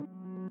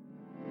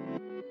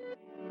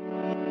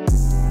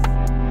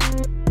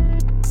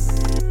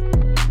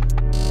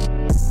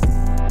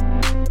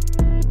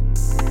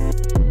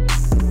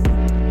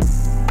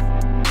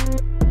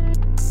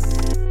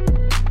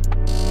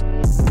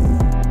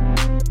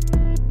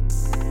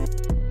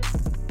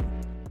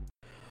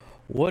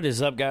What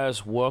is up,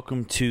 guys?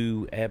 Welcome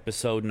to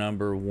episode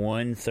number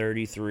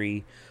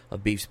 133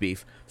 of Beef's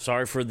Beef.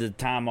 Sorry for the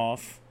time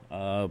off.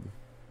 I'll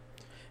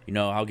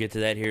get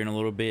to that here in a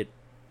little bit.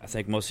 I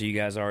think most of you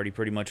guys already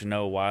pretty much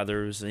know why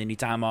there's any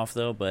time off,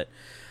 though. But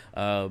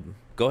go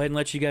ahead and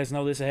let you guys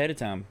know this ahead of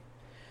time.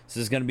 This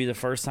is going to be the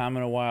first time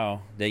in a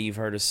while that you've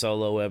heard a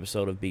solo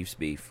episode of Beef's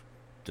Beef.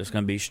 Just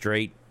going to be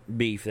straight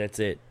beef. That's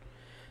it.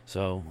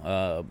 So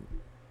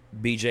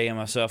BJ and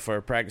myself are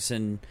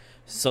practicing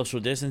social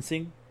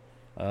distancing.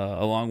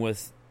 Along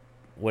with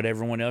what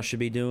everyone else should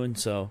be doing.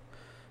 So,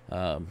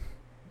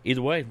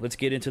 either way, let's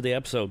get into the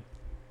episode.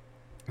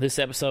 This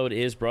episode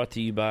is brought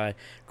to you by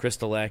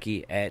Crystal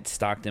Lackey at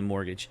Stockton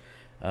Mortgage.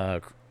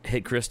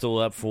 Hit Crystal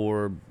up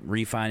for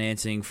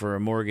refinancing for a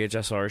mortgage.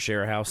 I saw her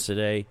share a house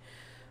today.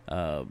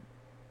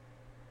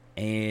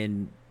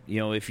 And,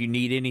 if you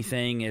need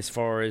anything as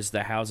far as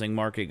the housing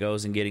market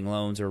goes and getting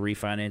loans or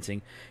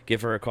refinancing,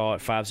 give her a call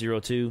at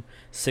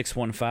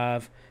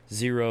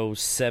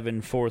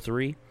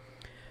 502-615-0743.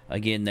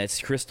 Again,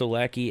 that's Crystal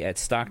Lackey at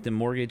Stockton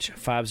Mortgage,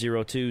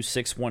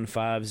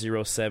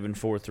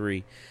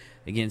 502-615-0743.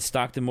 Again,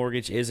 Stockton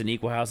Mortgage is an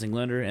equal housing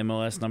lender,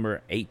 MLS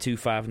number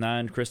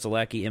 8259. Crystal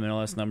Lackey,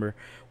 MLS number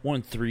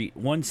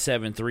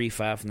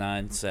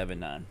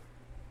 1735979.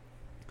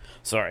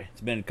 Sorry,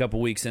 it's been a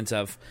couple weeks since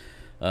I've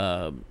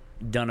done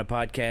a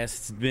podcast.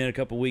 It's been a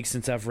couple weeks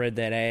since I've read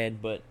that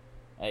ad, but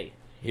hey,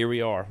 here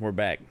we are. We're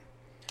back.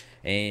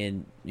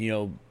 And,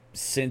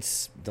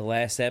 since the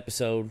last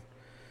episode,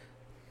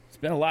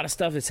 been a lot of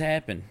stuff that's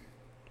happened.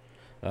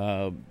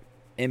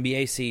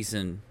 NBA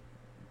season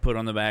put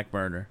on the back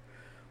burner.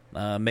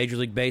 Major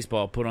League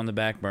Baseball put on the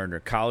back burner.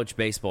 College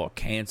baseball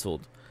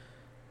canceled.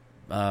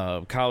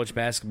 College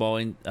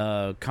basketball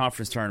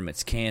conference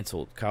tournaments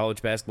canceled.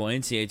 College basketball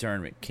NCAA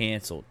tournament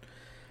canceled.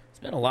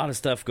 There's been a lot of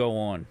stuff go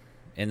on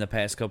in the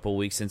past couple of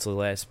weeks since we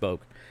last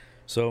spoke.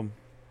 So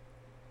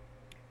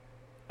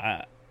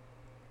I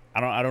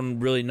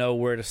don't really know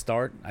where to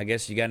start. I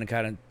guess you got to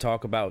kind of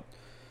talk about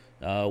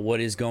what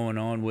is going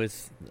on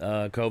with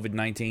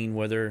COVID-19,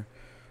 whether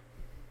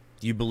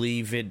you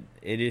believe it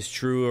is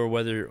true or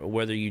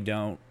whether you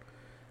don't,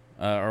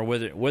 or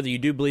whether you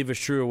do believe it's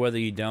true or whether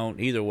you don't.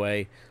 Either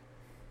way,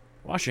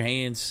 wash your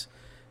hands.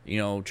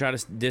 Try to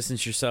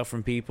distance yourself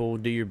from people.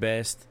 Do your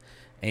best,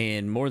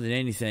 and more than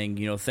anything,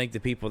 thank the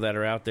people that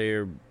are out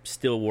there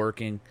still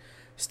working,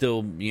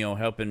 still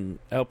helping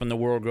the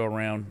world go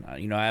around.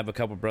 I have a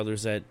couple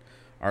brothers that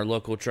are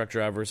local truck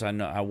drivers. I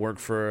know I work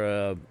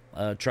for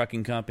a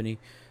trucking company,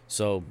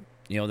 so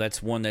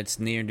that's one that's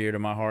near and dear to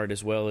my heart,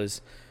 as well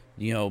as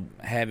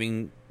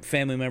having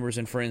family members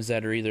and friends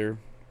that are either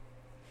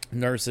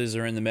nurses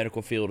or in the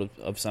medical field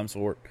of some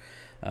sort.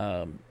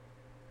 Thank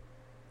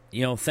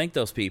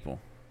those people.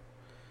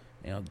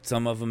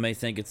 Some of them may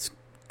think it's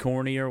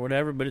corny or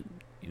whatever, but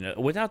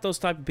without those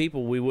type of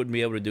people, we wouldn't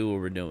be able to do what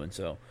we're doing.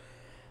 So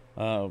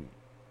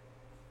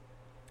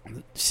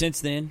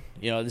since then,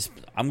 I'm going to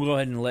go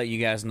ahead and let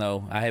you guys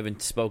know I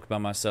haven't spoken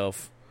on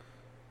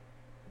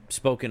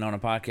a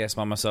podcast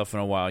by myself in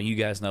a while. You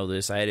guys know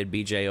this. I added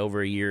BJ over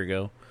a year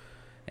ago.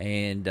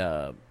 And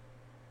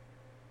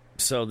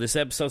so this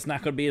episode's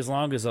not going to be as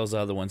long as those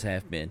other ones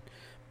have been.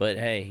 But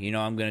hey,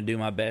 I'm going to do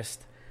my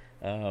best.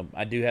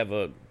 I do have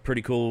a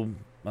pretty cool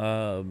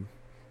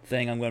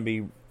thing I'm going to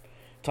be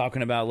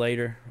talking about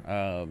later.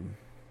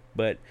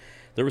 But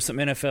there were some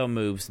NFL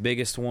moves. The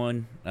biggest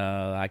one,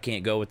 I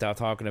can't go without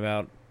talking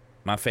about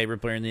my favorite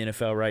player in the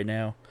NFL right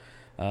now.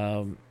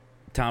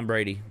 Tom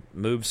Brady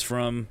moves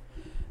from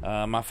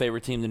my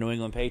favorite team, the New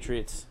England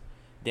Patriots,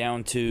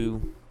 down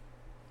to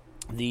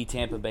the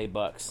Tampa Bay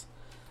Bucks.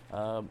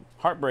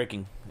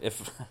 Heartbreaking,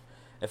 if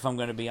I'm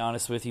going to be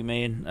honest with you,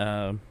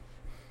 man.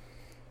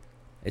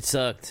 It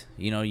sucked.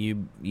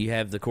 You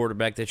have the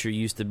quarterback that you're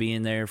used to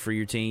being there for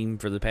your team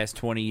for the past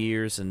 20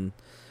 years, and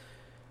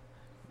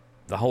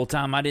the whole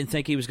time I didn't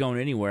think he was going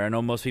anywhere. I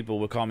know most people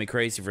would call me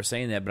crazy for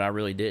saying that, but I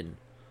really didn't.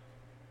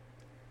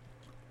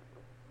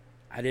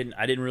 I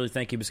didn't really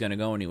think he was going to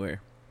go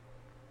anywhere.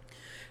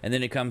 And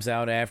then it comes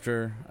out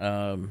after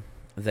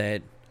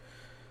that,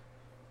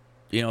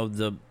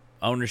 the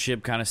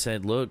ownership kind of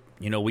said, look,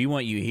 we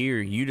want you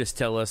here. You just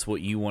tell us what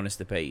you want us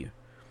to pay you.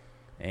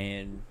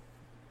 And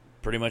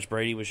pretty much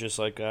Brady was just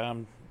like,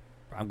 I'm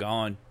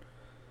gone.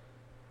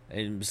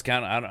 And it's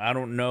kind of, I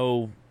don't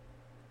know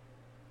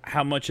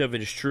how much of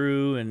it is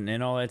true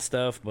and all that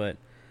stuff, but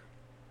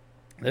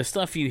the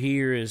stuff you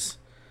hear is,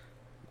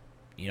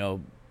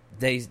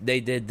 they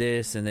did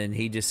this, and then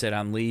he just said,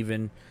 I'm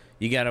leaving.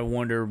 You got to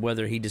wonder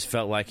whether he just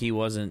felt like he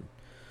didn't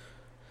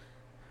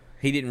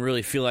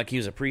really feel like he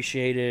was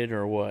appreciated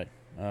or what.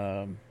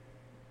 So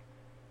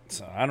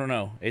I don't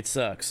know. It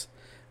sucks.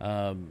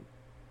 But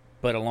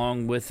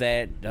along with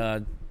that,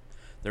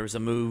 there was a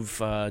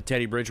move.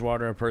 Teddy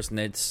Bridgewater, a person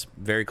that's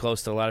very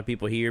close to a lot of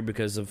people here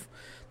because of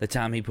the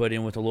time he put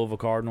in with the Louisville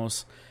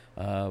Cardinals,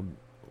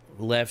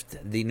 left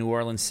the New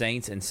Orleans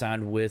Saints and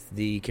signed with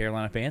the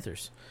Carolina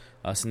Panthers.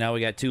 So now we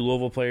got two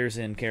Louisville players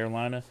in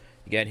Carolina.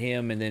 You got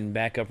him and then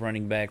backup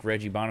running back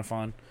Reggie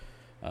Bonifant.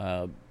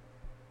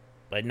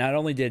 But not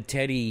only did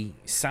Teddy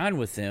sign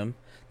with them,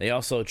 they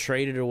also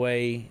traded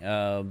away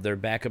their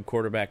backup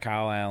quarterback,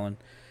 Kyle Allen,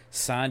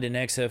 signed an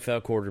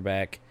XFL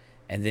quarterback,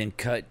 and then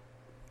cut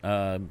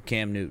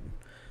Cam Newton.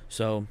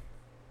 So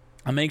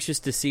I'm anxious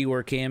to see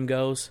where Cam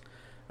goes.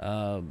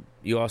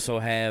 You also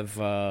have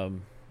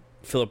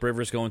Phillip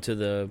Rivers going to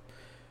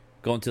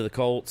the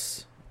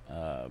Colts.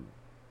 I'm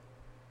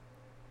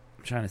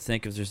trying to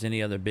think if there's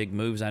any other big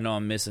moves. I know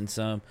I'm missing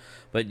some,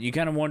 but you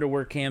kind of wonder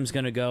where Cam's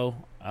going to go.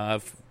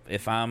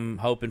 If I'm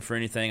hoping for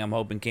anything, I'm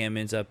hoping Cam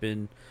ends up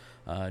in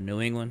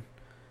New England.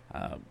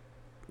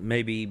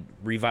 Maybe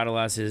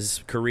revitalize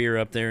his career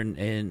up there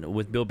and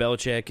with Bill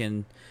Belichick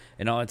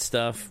and all that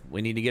stuff.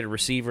 We need to get a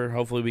receiver.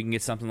 Hopefully we can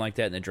get something like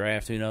that in the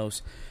draft. Who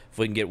knows if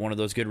we can get one of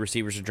those good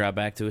receivers to drop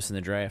back to us in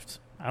the draft.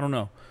 I don't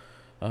know.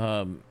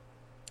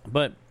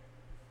 But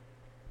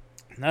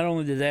not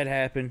only did that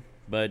happen,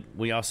 but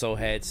we also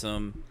had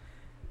some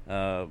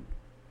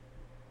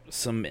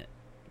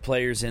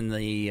players in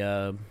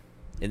the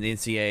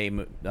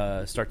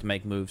NCAA start to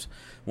make moves.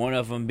 One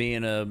of them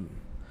being a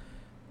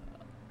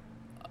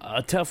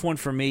tough one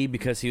for me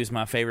because he was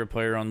my favorite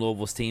player on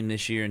Louisville's team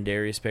this year, in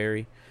Darius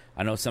Perry.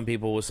 I know some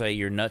people will say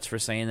you're nuts for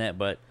saying that,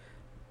 but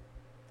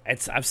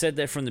I've said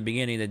that from the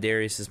beginning that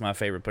Darius is my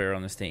favorite player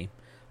on this team.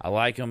 I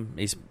like him.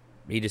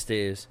 He just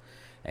is.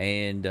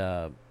 And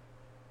I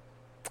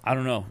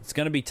don't know. It's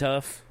going to be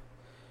tough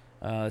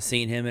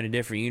seeing him in a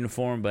different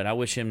uniform, but I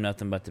wish him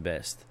nothing but the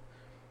best.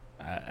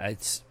 I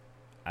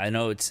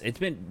know it's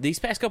been these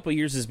past couple of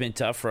years has been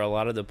tough for a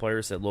lot of the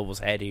players that Louisville's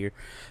had here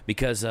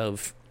because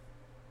of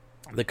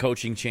the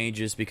coaching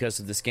changes, because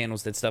of the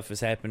scandals that stuff has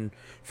happened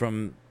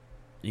from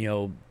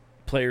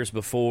players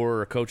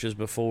before or coaches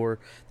before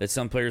that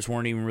some players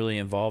weren't even really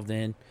involved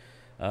in.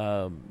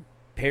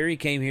 Perry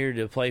came here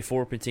to play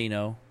for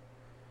Pitino,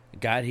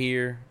 got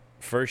here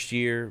first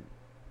year.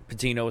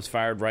 Pitino was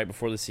fired right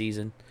before the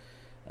season.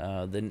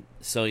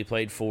 So he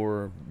played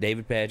for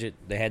David Padgett.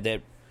 They had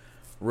that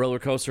roller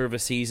coaster of a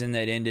season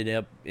that ended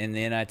up in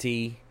the NIT,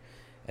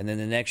 and then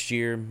the next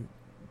year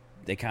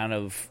they kind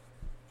of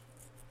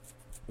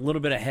a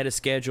little bit ahead of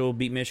schedule,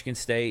 beat Michigan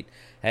State,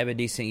 have a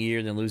decent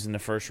year, then lose in the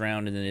first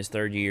round, and then his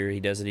third year he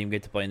doesn't even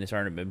get to play in the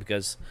tournament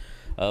because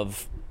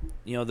of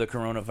the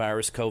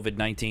coronavirus,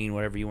 COVID-19,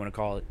 whatever you want to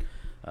call it,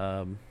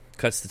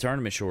 cuts the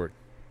tournament short,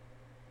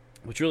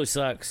 which really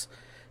sucks.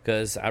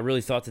 Because I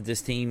really thought that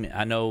this team,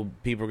 I know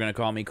people are going to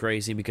call me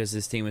crazy because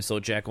this team is so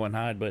Jekyll and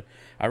Hyde, but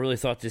I really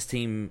thought this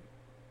team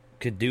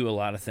could do a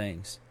lot of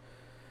things.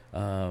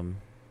 I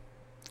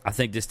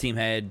think this team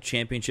had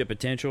championship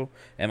potential.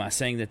 Am I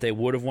saying that they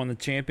would have won the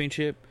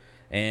championship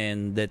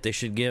and that they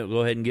should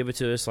go ahead and give it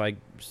to us like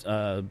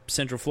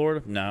Central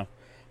Florida? No,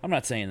 I'm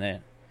not saying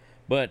that.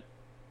 But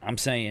I'm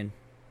saying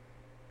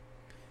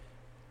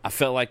I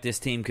felt like this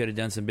team could have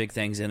done some big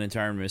things in the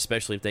tournament,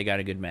 especially if they got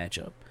a good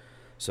matchup.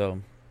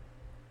 So...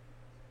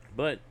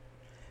 But,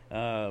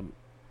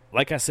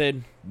 like I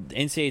said, the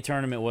NCAA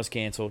tournament was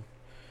canceled,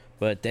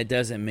 but that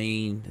doesn't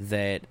mean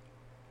that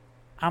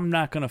I'm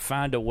not going to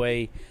find a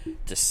way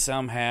to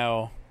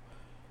somehow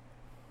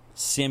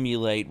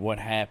simulate what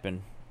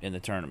happened in the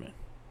tournament.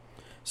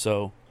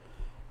 So,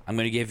 I'm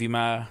going to give you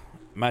my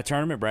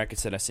tournament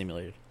brackets that I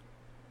simulated.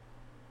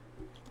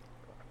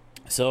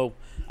 So,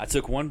 I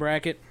took one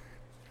bracket,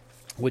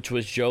 which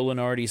was Joe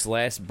Lunardi's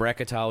last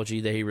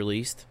bracketology that he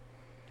released.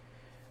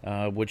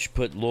 Which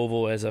put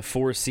Louisville as a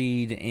 4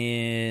 seed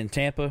in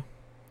Tampa,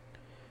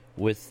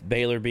 with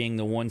Baylor being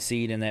the 1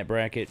 seed in that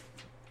bracket,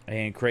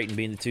 and Creighton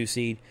being the 2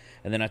 seed.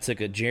 And then I took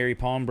a Jerry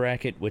Palm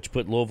bracket, which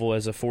put Louisville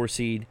as a 4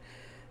 seed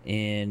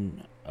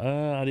in.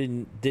 I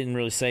didn't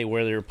really say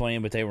where they were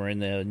playing, but they were in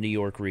the New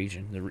York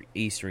region, the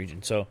East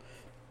region. So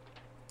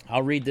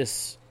I'll read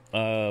this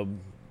Joe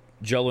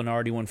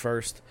Lunardi one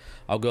first.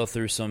 I'll go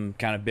through some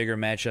kind of bigger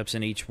matchups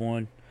in each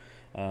one.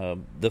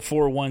 The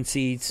 4 1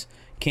 seeds: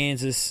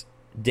 Kansas,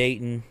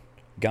 Dayton,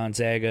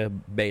 Gonzaga,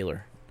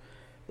 Baylor.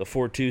 The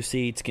 4-2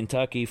 seeds: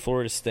 Kentucky,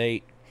 Florida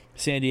State,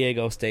 San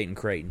Diego State, and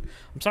Creighton.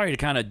 I'm sorry to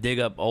kind of dig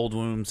up old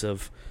wounds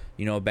of,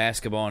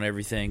 basketball and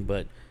everything,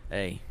 but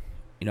hey,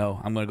 I'm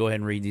going to go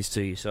ahead and read these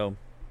to you. So,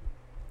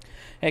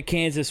 at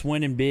Kansas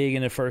winning big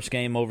in the first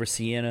game over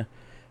Siena,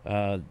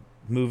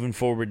 moving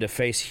forward to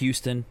face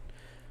Houston,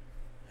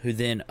 who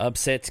then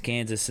upsets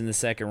Kansas in the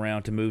second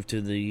round to move to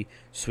the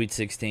Sweet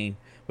 16.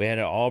 We had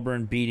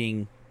Auburn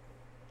beating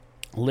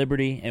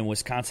Liberty and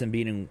Wisconsin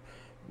beating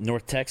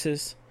North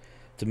Texas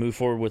to move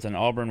forward with an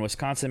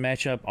Auburn-Wisconsin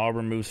matchup.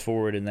 Auburn moves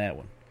forward in that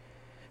one.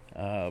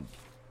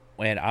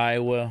 We had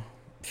Iowa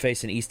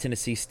facing East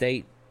Tennessee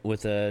State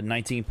with a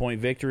 19-point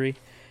victory,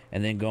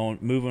 and then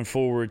moving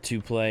forward to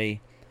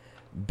play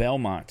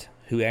Belmont,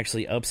 who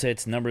actually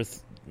upsets number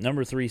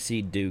 3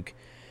 seed Duke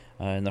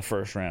in the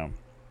first round.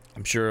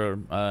 I'm sure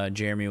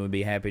Jeremy would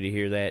be happy to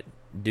hear that.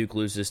 Duke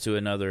loses to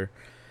another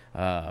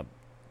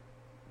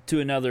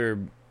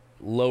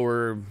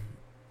lower,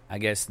 I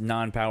guess,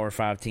 non-Power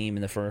 5 team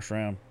in the first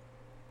round.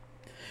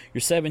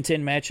 Your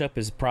 7-10 matchup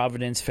is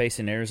Providence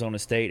facing Arizona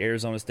State.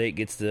 Arizona State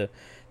gets the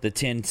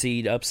 10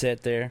 seed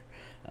upset there.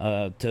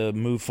 to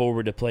move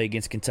forward to play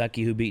against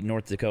Kentucky, who beat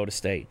North Dakota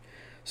State.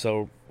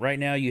 So right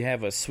now you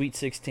have a Sweet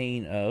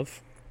 16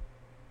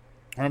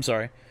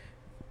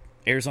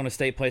 Arizona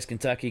State plays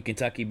Kentucky,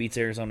 Kentucky beats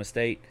Arizona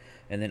State,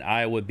 and then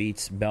Iowa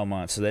beats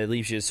Belmont. So that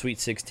leaves you a Sweet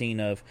 16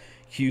 of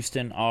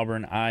Houston,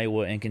 Auburn,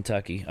 Iowa, and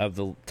Kentucky of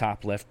the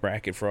top left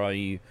bracket for all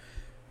you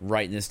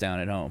writing this down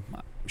at home.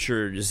 I'm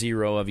sure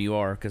 0 of you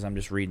are, because I'm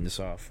just reading this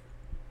off.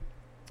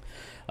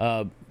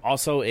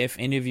 Also, if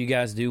any of you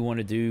guys do want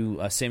to do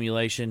a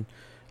simulation,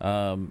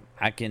 I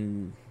got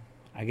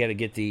to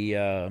get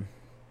the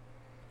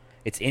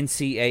it's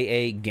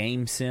NCAA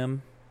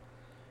GameSim.com,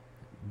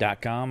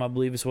 I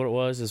believe is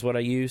what I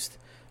used.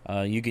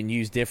 You can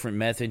use different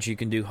methods. You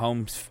can do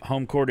home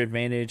court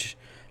advantage,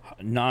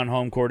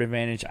 non-home court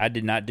advantage. I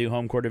did not do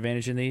home court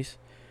advantage in these.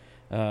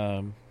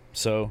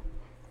 So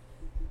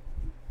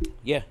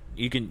yeah,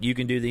 you can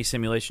do these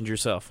simulations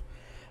yourself.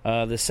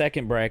 The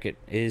second bracket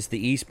is the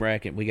East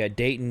bracket. We got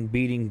Dayton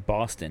beating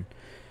Boston,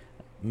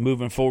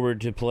 moving forward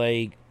to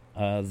play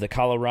the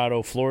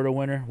Colorado-Florida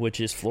winner, which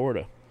is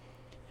Florida.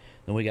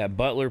 Then we got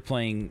Butler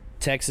playing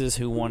Texas,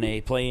 who won a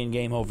play-in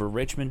game over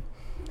Richmond.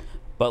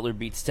 Butler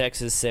beats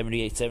Texas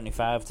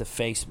 78-75 to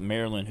face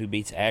Maryland, who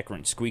beats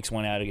Akron. Squeaks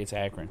one out against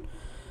Akron.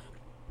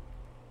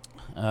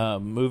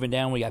 Moving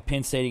down, we got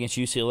Penn State against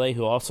UCLA,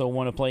 who also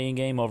won a play-in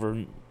game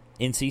over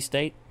NC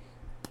State.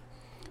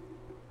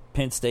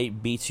 Penn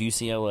State beats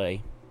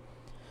UCLA.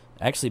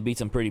 Actually beats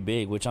them pretty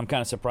big, which I'm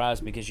kind of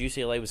surprised, because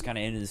UCLA was kind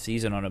of ended the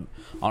season on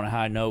a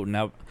high note,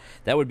 and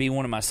that would be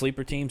one of my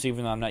sleeper teams,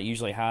 even though I'm not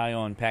usually high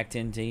on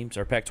Pac-10 teams,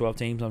 or Pac-12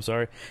 teams, I'm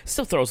sorry. It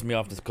still throws me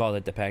off to call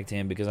it the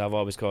Pac-10, because I've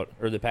always called it,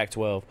 or the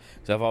Pac-12,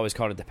 because I've always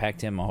called it the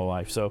Pac-10 my whole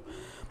life. So,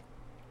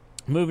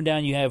 moving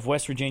down, you have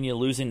West Virginia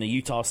losing to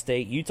Utah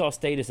State. Utah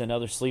State is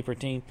another sleeper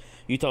team.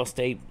 Utah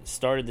State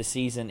started the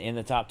season in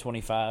the top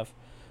 25,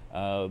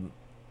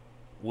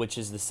 which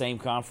is the same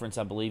conference,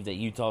 I believe,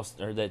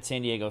 that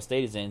San Diego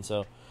State is in.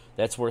 So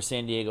that's where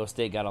San Diego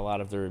State got a lot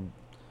of their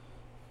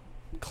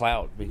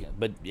clout.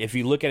 But if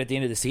you look at the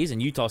end of the season,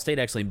 Utah State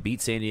actually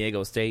beat San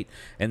Diego State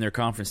in their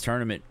conference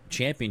tournament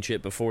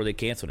championship before they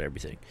canceled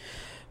everything.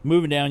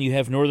 Moving down, you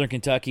have Northern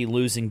Kentucky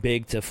losing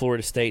big to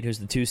Florida State, who's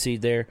the 2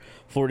 seed there.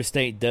 Florida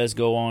State does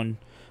go on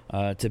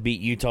to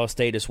beat Utah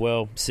State as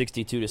well,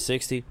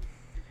 62-60.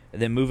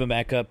 And then moving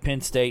back up,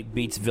 Penn State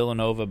beats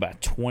Villanova by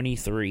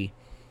 23.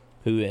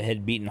 Who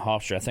had beaten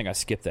Hofstra. I think I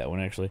skipped that one,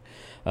 actually.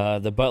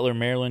 The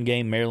Butler-Maryland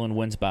game, Maryland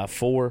wins by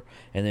 4.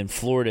 And then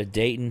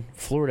Florida-Dayton.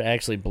 Florida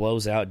actually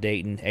blows out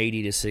Dayton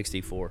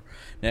 80-64.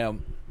 Now,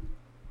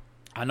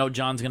 I know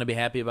John's going to be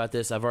happy about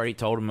this. I've already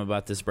told him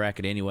about this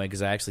bracket anyway,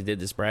 because I actually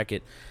did this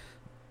bracket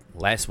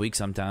last week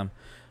sometime.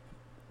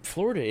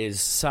 Florida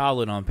is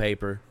solid on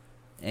paper.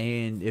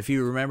 And if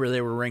you remember, they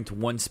were ranked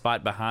 1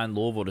 spot behind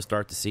Louisville to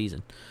start the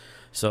season.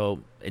 So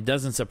it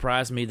doesn't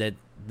surprise me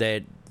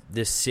that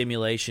this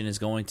simulation is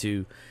going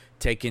to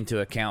take into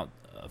account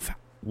of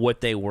what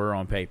they were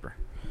on paper.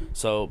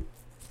 So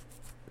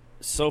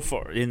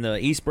far, in the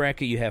East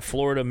bracket, you have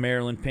Florida,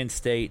 Maryland, Penn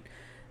State,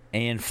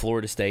 and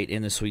Florida State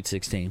in the Sweet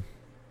 16.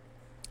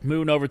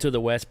 Moving over to the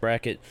West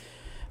bracket,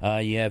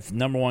 you have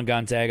number 1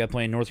 Gonzaga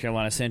playing North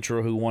Carolina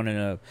Central, who won in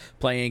a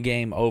play-in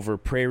game over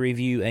Prairie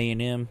View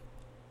A&M.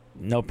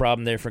 No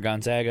problem there for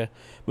Gonzaga.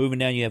 Moving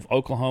down, you have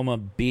Oklahoma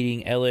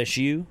beating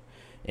LSU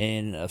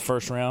in a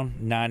first round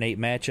 9-8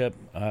 matchup,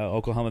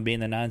 Oklahoma being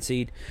the 9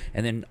 seed,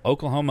 and then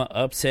Oklahoma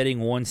upsetting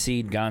 1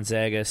 seed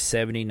Gonzaga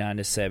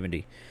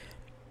 79-70.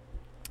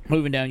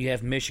 Moving down, you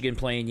have Michigan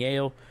playing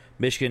Yale.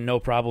 Michigan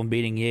no problem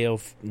beating Yale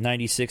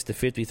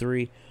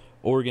 96-53.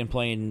 Oregon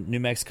playing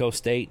New Mexico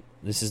State.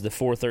 This is the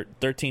 13-4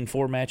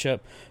 matchup.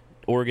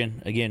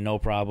 Oregon again no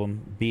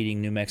problem beating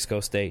New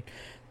Mexico State.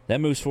 That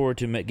moves forward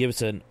to give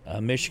us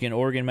a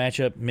Michigan-Oregon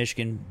matchup.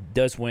 Michigan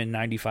does win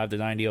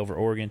 95-90 over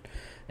Oregon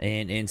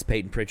and ends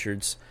Peyton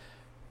Pritchard's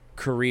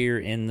career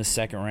in the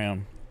second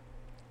round.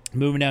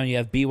 Moving down, you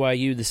have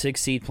BYU, the 6th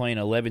seed, playing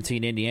 11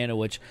 seed Indiana,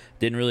 which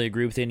didn't really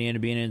agree with Indiana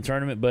being in the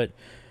tournament, but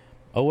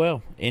oh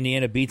well.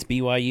 Indiana beats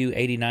BYU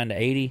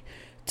 89-80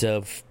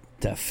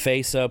 to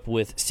face up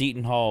with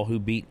Seton Hall, who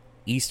beat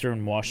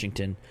Eastern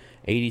Washington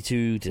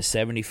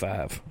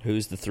 82-75,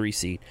 who's the 3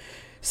 seed.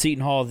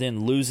 Seton Hall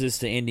then loses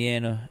to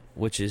Indiana,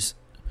 which is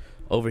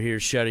over here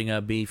shutting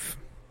up beef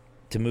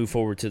to move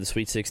forward to the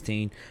Sweet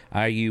 16.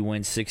 IU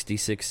wins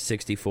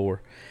 66-64.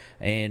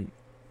 And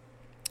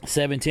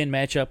 7-10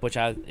 matchup, which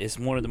is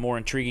one of the more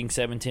intriguing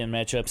 7-10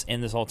 matchups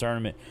in this whole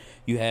tournament.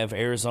 You have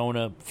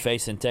Arizona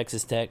facing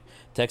Texas Tech.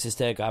 Texas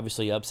Tech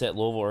obviously upset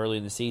Louisville early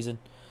in the season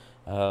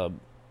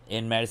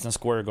in Madison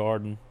Square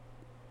Garden.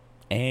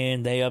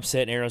 And they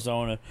upset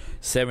Arizona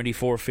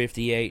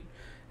 74-58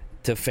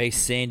 to face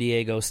San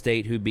Diego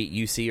State, who beat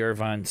UC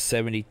Irvine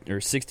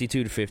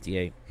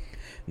 62-58.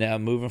 Now,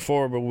 moving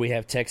forward, we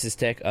have Texas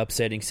Tech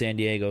upsetting San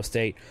Diego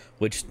State,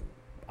 which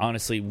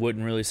honestly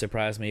wouldn't really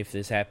surprise me if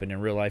this happened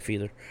in real life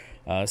either.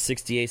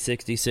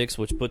 68-66,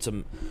 which puts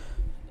them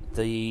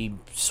the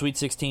Sweet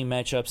 16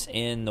 matchups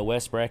in the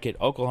West bracket: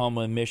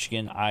 Oklahoma,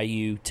 Michigan,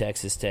 IU,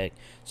 Texas Tech.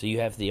 So you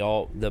have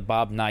the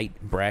Bob Knight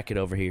bracket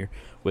over here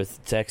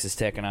with Texas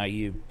Tech and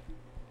IU.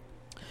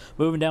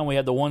 Moving down, we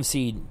have the 1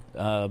 seed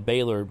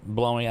Baylor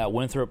blowing out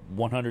Winthrop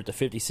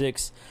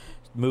 100-56.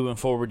 Moving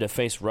forward to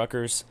face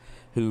Rutgers,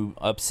 who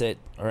upset,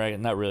 or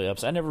not really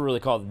upset. I never really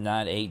called the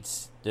 9-8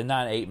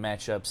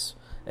 matchups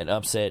an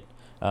upset,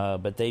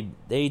 but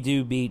they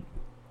do beat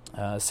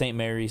St.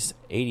 Mary's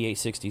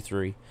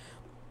 88-63.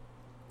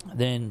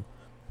 Then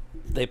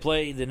they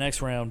play the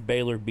next round.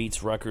 Baylor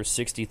beats Rutgers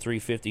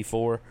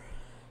 63-54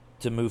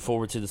 to move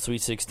forward to the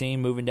Sweet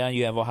 16. Moving down,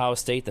 you have Ohio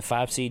State, the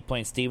 5 seed,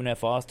 playing Stephen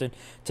F. Austin.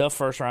 Tough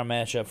first-round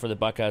matchup for the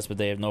Buckeyes, but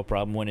they have no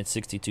problem winning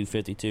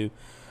 62-52.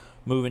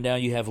 Moving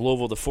down, you have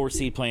Louisville, the 4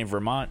 seed, playing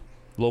Vermont.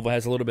 Louisville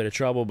has a little bit of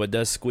trouble, but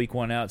does squeak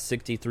one out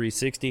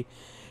 63-60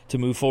 to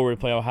move forward and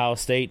play Ohio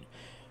State.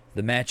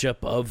 The matchup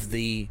of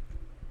the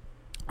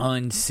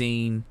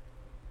unseen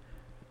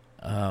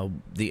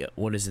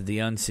the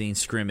unseen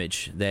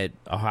scrimmage that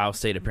Ohio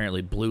State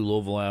apparently blew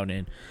Louisville out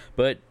in.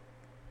 But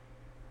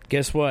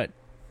guess what?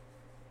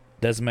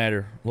 Doesn't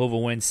matter.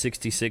 Louisville wins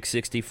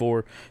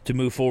 66-64 to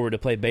move forward to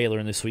play Baylor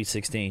in the Sweet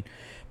 16.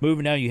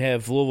 Moving now, you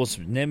have Louisville's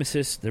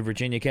nemesis, the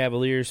Virginia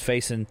Cavaliers,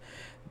 facing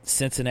the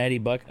Cincinnati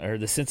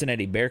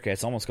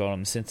Bearcats. Almost called them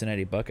the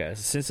Cincinnati Buckeyes.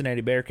 The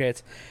Cincinnati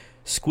Bearcats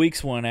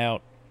squeaks one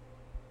out.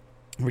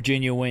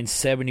 Virginia wins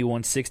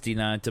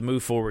 71-69 to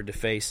move forward to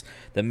face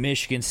the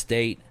Michigan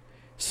State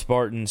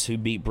Spartans, who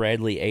beat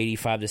Bradley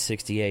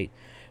 85-68.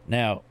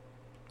 Now,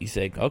 you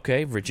think,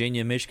 okay,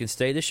 Virginia, Michigan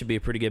State, this should be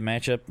a pretty good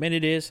matchup, and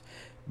it is.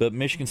 But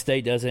Michigan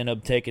State does end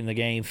up taking the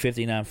game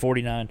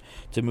 59-49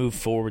 to move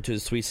forward to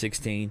the Sweet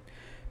 16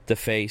 to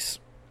face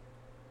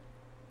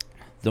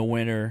the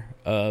winner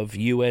of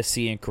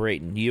USC and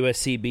Creighton.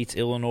 USC beats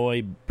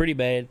Illinois pretty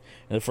bad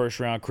in the first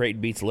round. Creighton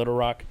beats Little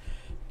Rock,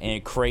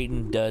 and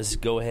Creighton does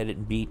go ahead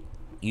and beat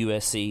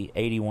USC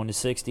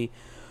 81-60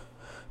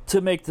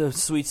 to make the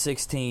Sweet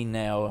 16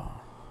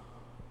 now.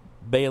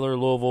 Baylor,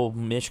 Louisville,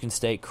 Michigan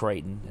State,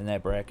 Creighton in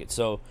that bracket.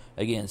 So,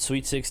 again,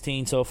 Sweet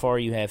 16 so far,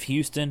 you have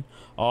Houston,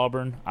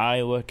 Auburn,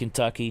 Iowa,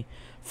 Kentucky,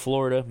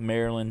 Florida,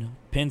 Maryland,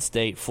 Penn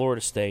State, Florida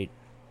State,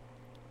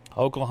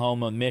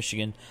 Oklahoma,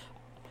 Michigan,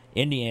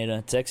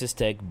 Indiana, Texas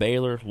Tech,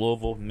 Baylor,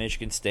 Louisville,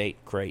 Michigan State,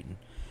 Creighton.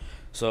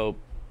 So,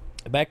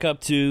 back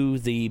up to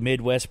the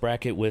Midwest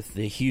bracket with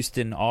the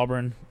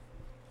Houston-Auburn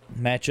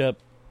matchup.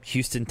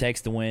 Houston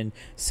takes the win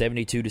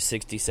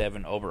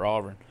 72-67 over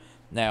Auburn.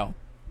 Now,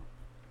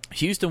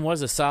 Houston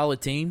was a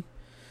solid team.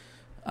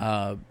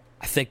 I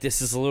think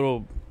this is a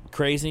little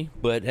crazy,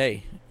 but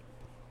hey,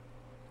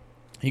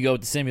 you go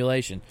with the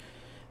simulation.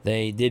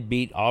 They did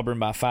beat Auburn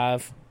by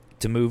 5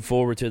 to move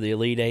forward to the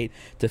Elite 8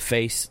 to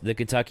face the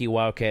Kentucky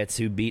Wildcats,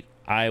 who beat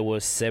Iowa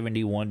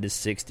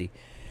 71-60.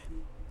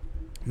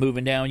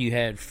 Moving down, you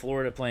had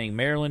Florida playing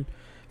Maryland.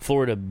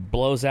 Florida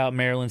blows out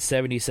Maryland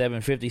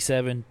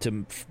 77-57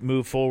 to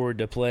move forward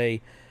to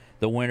play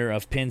the winner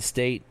of Penn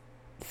State,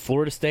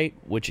 Florida State,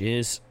 which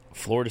is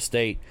Florida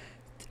State,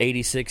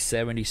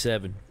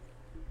 86-77.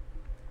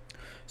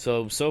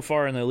 So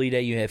far in the Elite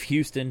Eight, you have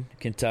Houston,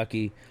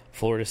 Kentucky,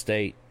 Florida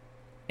State,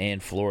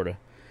 and Florida.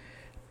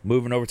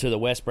 Moving over to the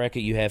West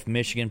bracket, you have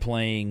Michigan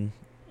playing.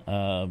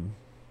 Who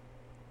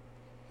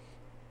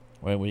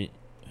we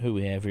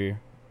have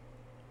here?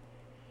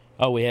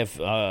 Oh, we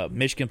have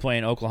Michigan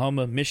playing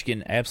Oklahoma.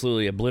 Michigan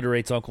absolutely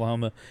obliterates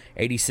Oklahoma,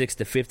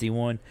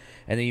 86-51,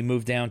 and then you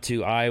move down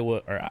to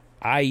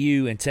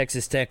IU and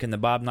Texas Tech in the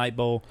Bob Knight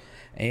Bowl,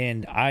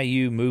 and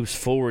IU moves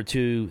forward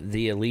to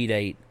the Elite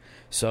Eight.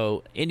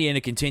 So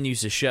Indiana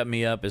continues to shut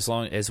me up as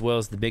well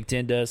as the Big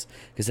Ten does,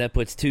 because that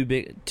puts two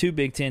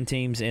Big Ten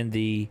teams in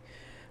the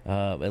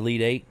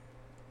Elite Eight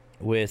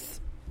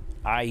with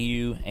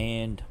IU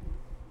and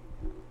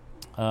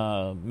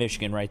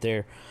Michigan right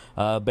there.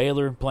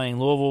 Baylor playing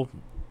Louisville.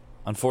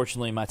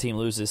 Unfortunately, my team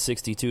loses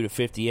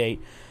 62-58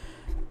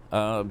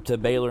 to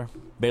Baylor.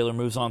 Baylor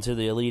moves on to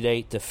the Elite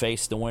Eight to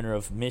face the winner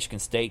of Michigan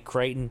State,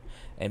 Creighton,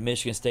 and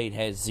Michigan State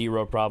has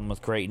zero problem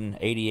with Creighton,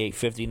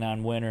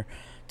 88-59 winner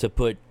to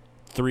put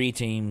 3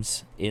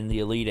 teams in the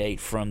Elite Eight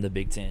from the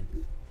Big Ten.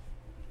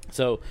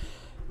 So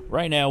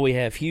right now we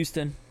have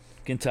Houston,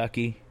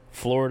 Kentucky,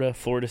 Florida,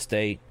 Florida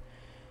State,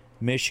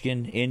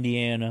 Michigan,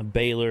 Indiana,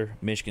 Baylor,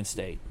 Michigan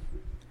State.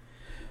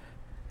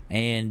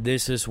 And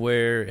this is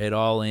where it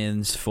all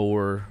ends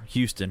for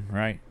Houston,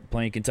 right?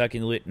 Playing Kentucky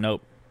in the Elite.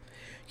 Nope.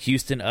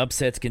 Houston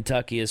upsets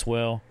Kentucky as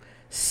well,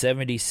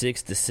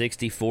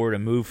 76-64 to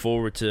move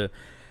forward to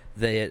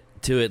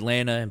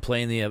Atlanta and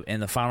play in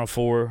the Final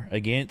Four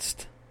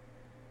against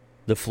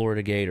the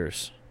Florida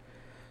Gators.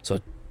 So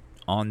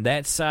on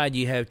that side,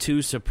 you have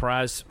 2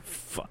 surprise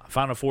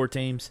Final Four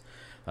teams.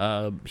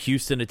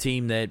 Houston, a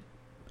team that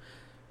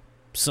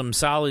some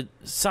solid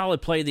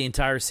play the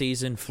entire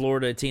season.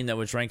 Florida, a team that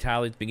was ranked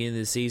highly at the beginning of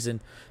the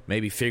season,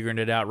 maybe figuring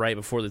it out right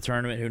before the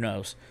tournament. Who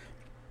knows?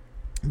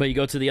 But you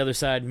go to the other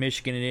side,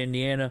 Michigan and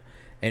Indiana,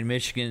 and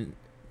Michigan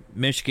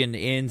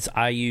ends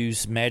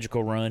IU's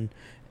magical run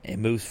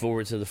and moves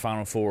forward to the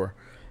Final Four.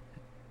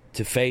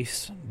 to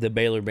face the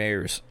Baylor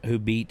Bears, who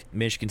beat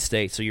Michigan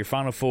State. So your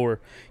Final Four,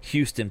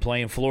 Houston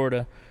playing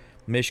Florida,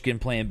 Michigan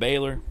playing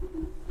Baylor,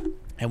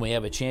 and we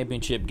have a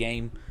championship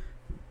game.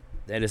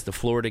 That is the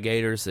Florida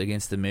Gators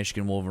against the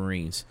Michigan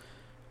Wolverines.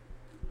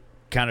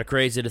 Kind of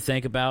crazy to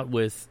think about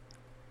with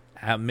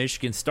how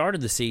Michigan started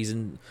the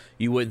season.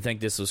 You wouldn't think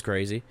this was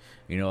crazy.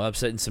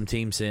 Upsetting some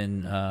teams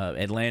in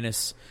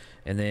Atlantis,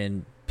 and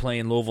then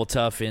playing Louisville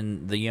tough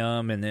in the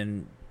Yum, and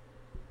then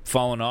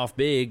falling off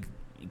big.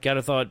 You kind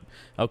of thought,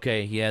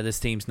 okay, yeah, this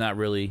team's not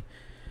really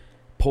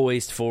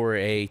poised for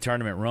a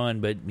tournament run,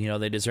 but,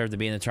 they deserve to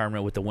be in the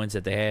tournament with the wins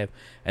that they have.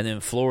 And then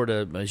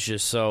Florida is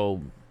just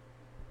so,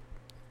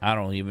 I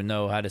don't even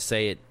know how to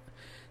say it.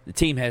 The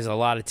team has a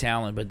lot of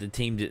talent, but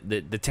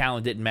the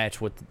talent didn't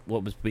match what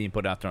was being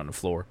put out there on the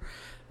floor.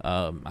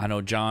 I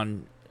know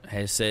John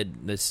has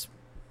said this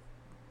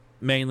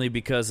mainly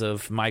because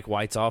of Mike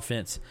White's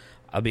offense.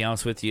 I'll be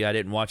honest with you, I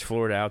didn't watch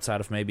Florida outside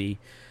of maybe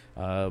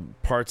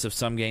parts of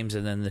some games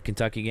and then the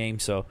Kentucky game,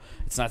 so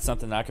it's not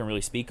something that I can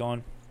really speak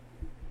on.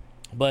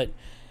 But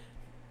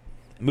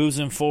moves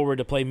them forward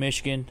to play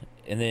Michigan,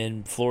 and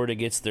then Florida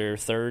gets their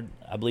third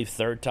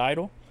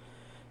title.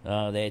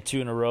 They had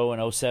 2 in a row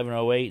in 07,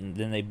 08, and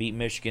then they beat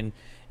Michigan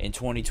in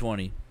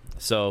 2020.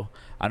 So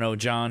I know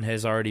John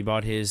has already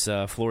bought his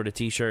Florida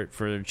T-shirt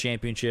for the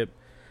championship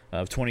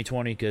of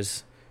 2020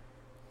 because,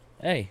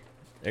 hey,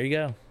 there you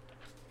go.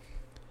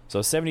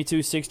 So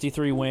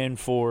 72-63 win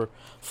for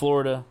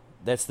Florida.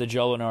 That's the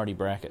Joe Lunardi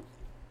bracket.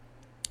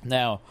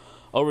 Now,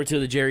 over to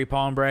the Jerry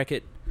Palm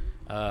bracket.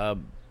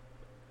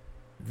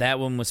 That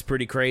one was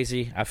pretty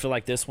crazy. I feel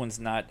like this one's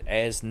not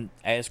as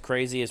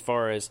crazy as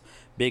far as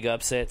big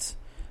upsets.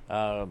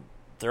 There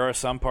are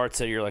some parts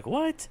that you're like,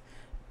 what?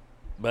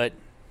 But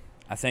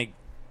I think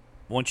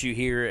once you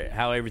hear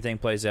how everything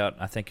plays out,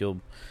 I think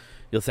you'll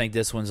think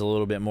this one's a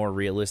little bit more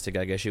realistic,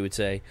 I guess you would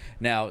say.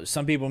 Now,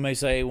 some people may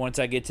say once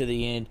I get to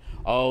the end,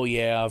 oh,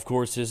 yeah, of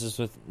course this is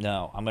with...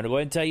 No, I'm going to go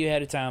ahead and tell you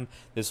ahead of time.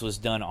 This was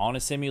done on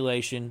a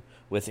simulation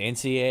with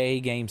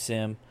NCAA Game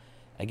Sim.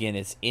 Again,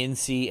 it's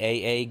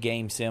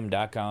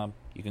ncaagamesim.com.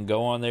 You can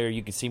go on there.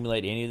 You can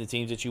simulate any of the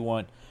teams that you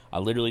want. I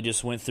literally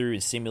just went through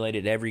and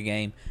simulated every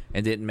game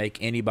and didn't make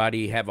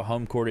anybody have a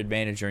home court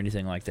advantage or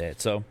anything like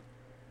that. So,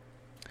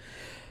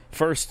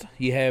 first,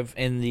 you have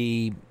in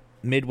the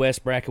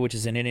Midwest bracket, which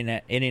is in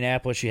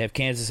Indianapolis, you have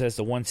Kansas as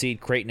the 1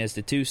 seed, Creighton as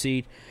the 2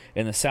 seed.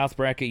 In the South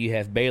bracket, you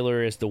have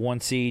Baylor as the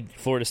 1 seed,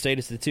 Florida State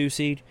as the 2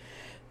 seed.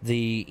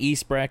 The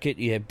East bracket,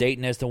 you have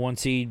Dayton as the 1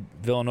 seed,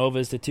 Villanova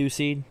as the 2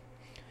 seed.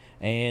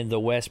 And the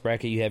West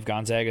bracket, you have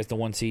Gonzaga as the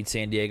 1 seed,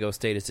 San Diego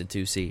State as the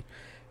 2 seed.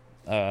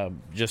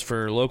 Just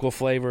for local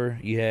flavor,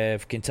 you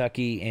have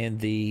Kentucky in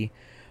the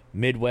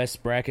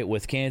Midwest bracket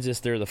with Kansas.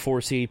 They're the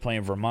 4 seed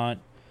playing Vermont.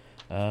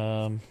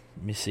 Let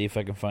me see if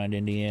I can find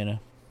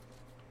Indiana.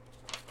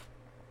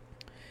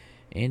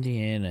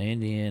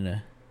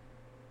 Indiana.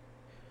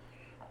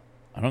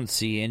 I don't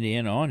see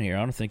Indiana on here. I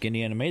don't think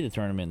Indiana made the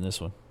tournament in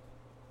this one.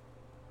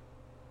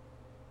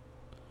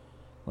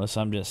 Unless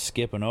I'm just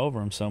skipping over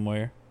them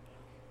somewhere.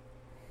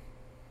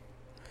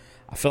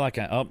 I feel like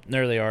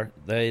there they are.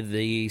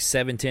 The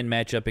 7-10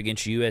 matchup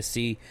against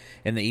USC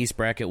in the East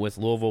bracket with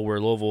Louisville,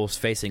 where Louisville is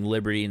facing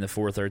Liberty in the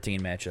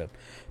 4-13 matchup.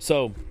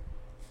 So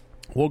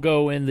we'll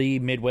go in the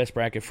Midwest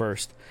bracket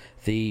first.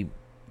 The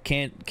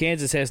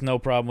Kansas has no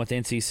problem with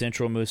NC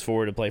Central, moves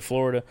forward to play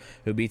Florida,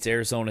 who beats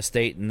Arizona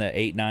State in the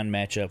 8-9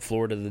 matchup.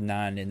 Florida the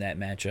 9 in that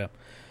matchup.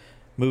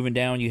 Moving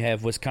down, you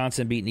have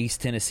Wisconsin beating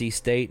East Tennessee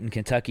State and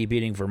Kentucky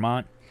beating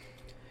Vermont.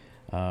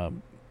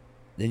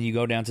 Then you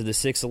go down to the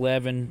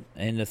 6-11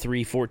 and the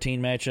 3-14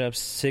 matchups.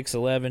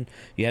 6-11,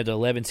 you have the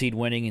 11 seed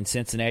winning in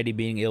Cincinnati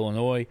beating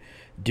Illinois.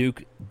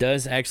 Duke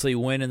does actually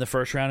win in the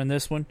first round in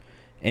this one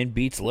and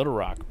beats Little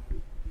Rock.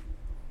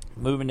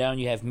 Moving down,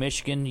 you have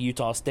Michigan,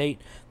 Utah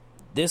State.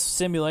 This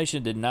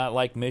simulation did not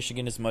like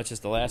Michigan as much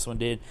as the last one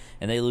did,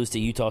 and they lose to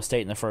Utah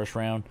State in the first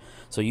round.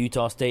 So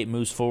Utah State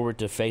moves forward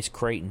to face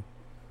Creighton.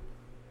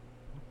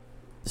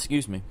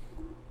 Excuse me.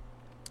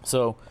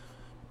 So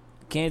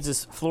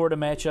Kansas-Florida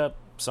matchup.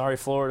 Sorry,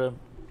 Florida,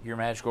 your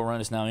magical run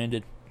is now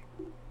ended.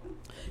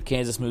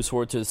 Kansas moves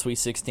forward to the Sweet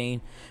 16.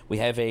 We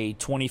have a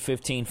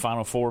 2015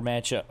 Final Four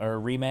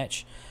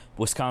rematch,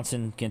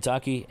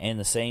 Wisconsin-Kentucky, and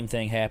the same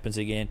thing happens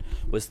again.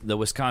 The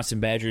Wisconsin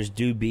Badgers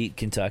do beat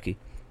Kentucky.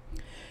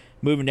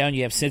 Moving down,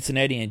 you have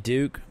Cincinnati and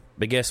Duke,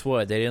 but guess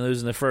what? They didn't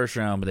lose in the first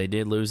round, but they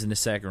did lose in the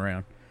second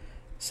round.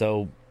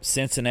 So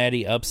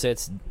Cincinnati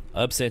upsets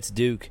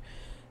Duke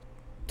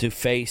to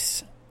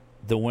face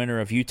the winner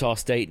of Utah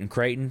State and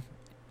Creighton.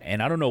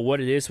 And I don't know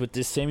what it is with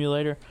this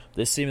simulator.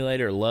 This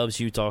simulator loves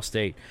Utah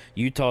State.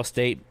 Utah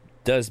State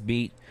does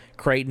beat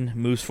Creighton,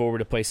 moves forward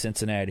to play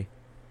Cincinnati.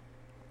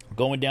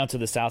 Going down to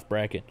the South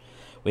bracket,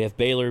 we have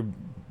Baylor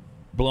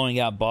blowing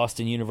out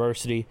Boston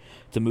University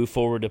to move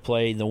forward to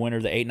play the winner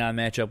of the 8-9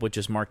 matchup, which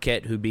is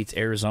Marquette, who beats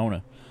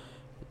Arizona.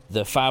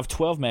 The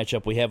 5-12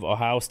 matchup, we have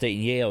Ohio State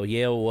and Yale.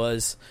 Yale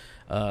was,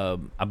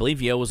 I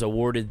believe Yale was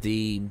awarded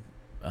the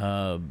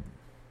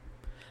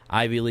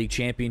Ivy League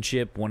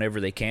championship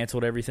whenever they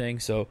canceled everything.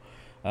 So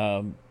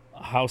I'm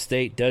Ohio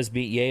State does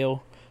beat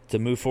Yale to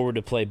move forward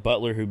to play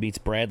Butler, who beats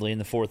Bradley in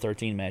the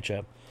 4-13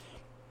 matchup.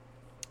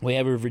 We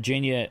have a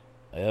Virginia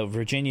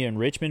and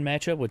Richmond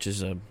matchup, which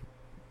is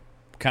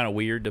kind of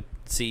weird to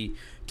see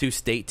two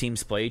state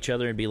teams play each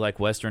other and be like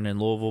Western and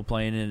Louisville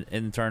playing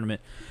in the tournament.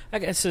 I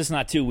guess it's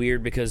not too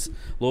weird because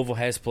Louisville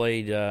has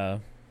played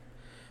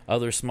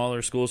other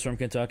smaller schools from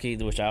Kentucky,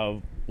 which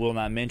I will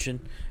not mention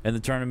in the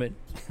tournament.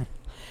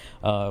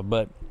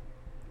 But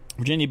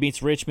Virginia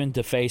beats Richmond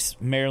to face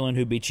Maryland,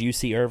 who beats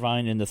UC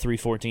Irvine in the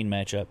 3-14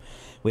 matchup.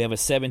 We have a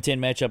 7-10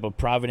 matchup of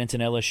Providence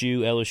and LSU.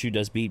 LSU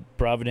does beat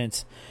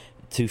Providence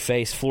to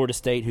face Florida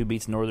State, who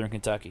beats Northern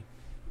Kentucky.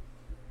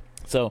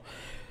 So,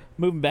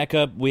 moving back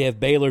up, we have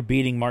Baylor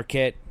beating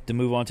Marquette to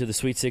move on to the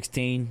Sweet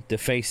 16 to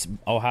face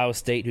Ohio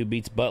State, who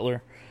beats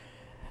Butler.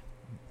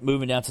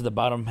 Moving down to the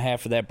bottom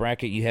half of that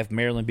bracket, you have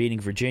Maryland beating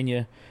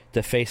Virginia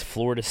to face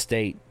Florida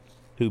State,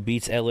 who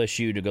beats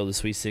LSU to go to the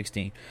Sweet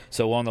 16.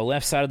 So on the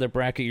left side of the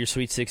bracket, your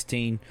Sweet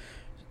 16,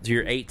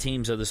 your 8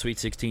 teams of the Sweet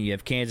 16, you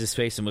have Kansas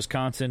facing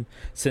Wisconsin,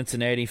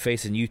 Cincinnati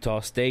facing Utah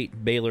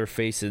State, Baylor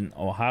facing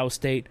Ohio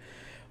State,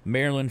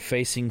 Maryland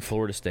facing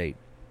Florida State.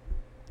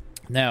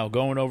 Now,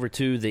 going over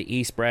to the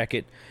East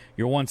bracket,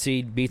 your 1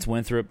 seed beats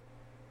Winthrop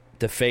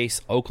to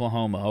face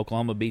Oklahoma.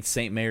 Oklahoma beats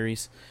St.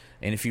 Mary's.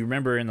 And if you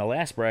remember in the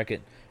last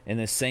bracket, in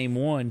the same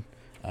one,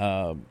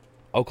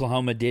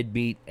 Oklahoma did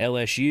beat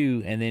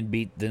LSU and then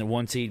beat the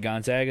 1 seed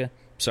Gonzaga.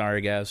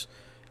 Sorry, guys.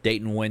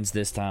 Dayton wins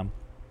this time.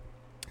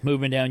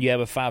 Moving down, you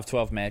have a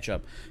 5-12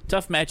 matchup.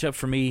 Tough matchup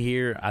for me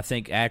here. I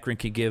think Akron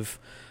could give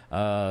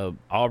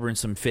Auburn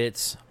some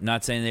fits.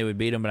 Not saying they would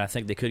beat them, but I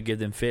think they could give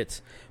them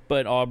fits.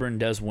 But Auburn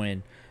does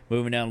win.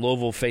 Moving down,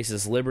 Louisville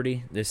faces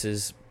Liberty. This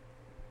is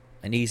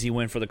an easy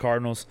win for the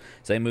Cardinals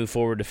as they move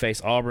forward to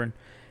face Auburn.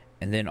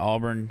 And then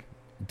Auburn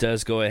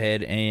does go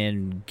ahead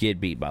and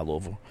get beat by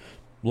Louisville.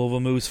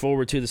 Louisville moves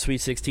forward to the Sweet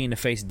 16 to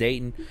face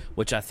Dayton,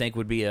 which I think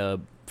would be a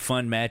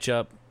fun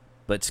matchup,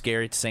 but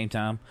scary at the same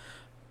time.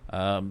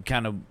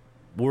 Kind of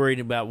worried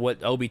about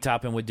what Obi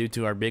Toppin would do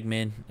to our big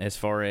men as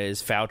far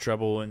as foul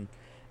trouble and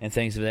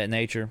things of that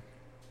nature.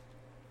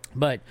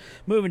 But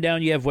moving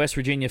down, you have West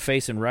Virginia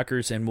facing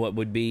Rutgers in what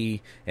would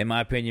be, in my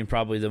opinion,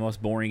 probably the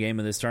most boring game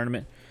of this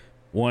tournament.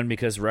 1,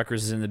 because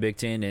Rutgers is in the Big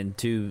Ten, and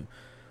 2,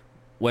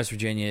 West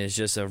Virginia is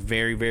just a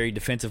very, very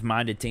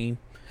defensive-minded team.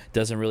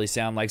 Doesn't really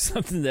sound like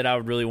something that I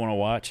would really want to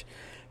watch.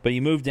 But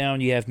you move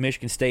down, you have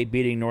Michigan State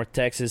beating North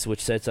Texas,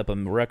 which sets up a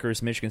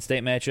Rutgers-Michigan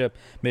State matchup.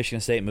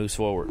 Michigan State moves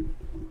forward.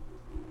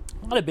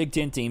 A lot of Big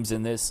Ten teams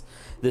in this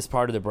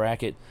part of the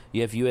bracket.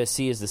 You have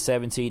USC as the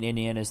 7 seed,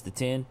 Indiana as the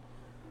 10.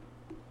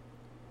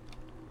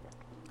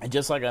 And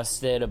just like I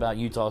said about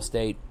Utah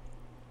State,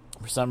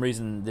 for some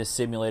reason this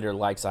simulator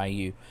likes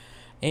IU.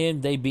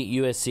 And they beat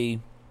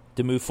USC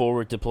to move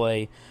forward to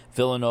play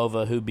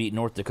Villanova, who beat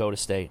North Dakota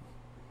State.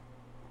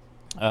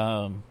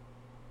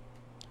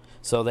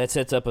 So that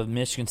sets up a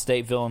Michigan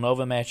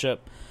State-Villanova matchup,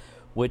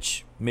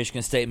 which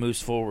Michigan State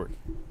moves forward.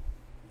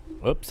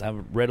 Whoops, I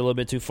read a little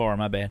bit too far,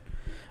 my bad.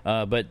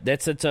 But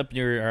that sets up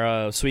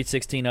your Sweet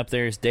 16 up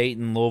there is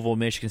Dayton, Louisville,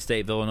 Michigan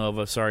State,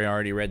 Villanova. Sorry, I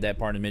already read that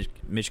part of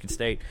Michigan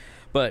State.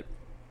 But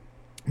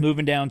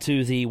moving down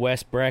to the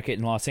West bracket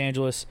in Los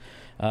Angeles,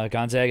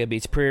 Gonzaga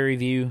beats Prairie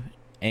View,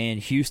 and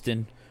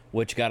Houston,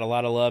 which got a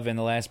lot of love in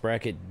the last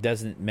bracket,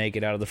 doesn't make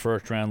it out of the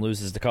first round,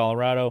 loses to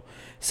Colorado,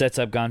 sets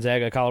up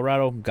Gonzaga,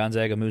 Colorado.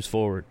 Gonzaga moves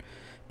forward.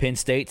 Penn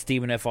State,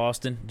 Stephen F.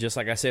 Austin. Just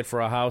like I said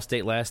for Ohio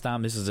State last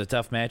time, this is a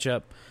tough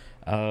matchup.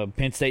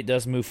 Penn State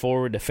does move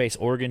forward to face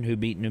Oregon, who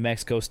beat New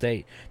Mexico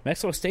State.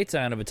 Mexico State's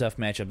kind of a tough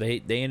matchup.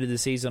 They ended the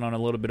season on a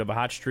little bit of a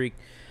hot streak,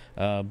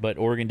 but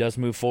Oregon does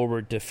move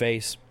forward to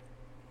face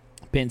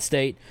Penn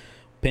State.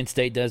 Penn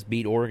State does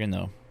beat Oregon,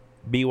 though.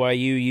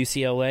 BYU,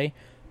 UCLA.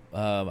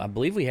 I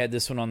believe we had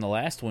this one on the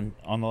last one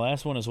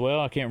as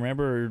well. I can't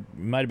remember. It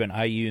might have been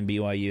IU and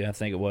BYU. I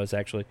think it was,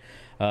 actually.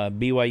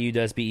 BYU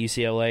does beat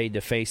UCLA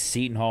to face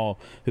Seton Hall,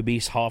 who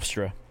beats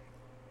Hofstra.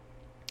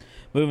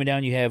 Moving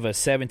down, you have a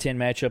 7-10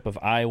 matchup of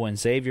Iowa and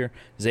Xavier.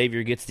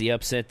 Xavier gets the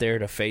upset there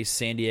to face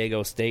San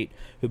Diego State,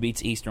 who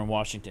beats Eastern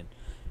Washington.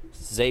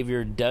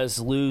 Xavier does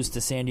lose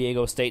to San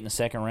Diego State in the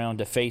second round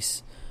to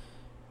face,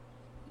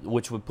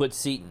 which would put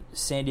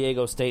San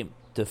Diego State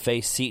to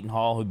face Seton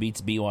Hall, who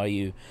beats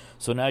BYU.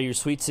 So now your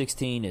Sweet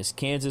 16 is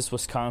Kansas,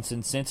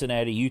 Wisconsin,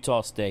 Cincinnati,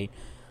 Utah State,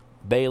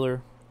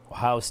 Baylor,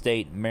 Ohio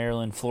State,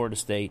 Maryland, Florida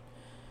State,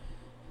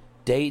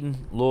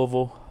 Dayton,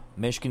 Louisville,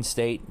 Michigan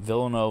State,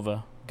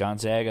 Villanova,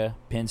 Gonzaga,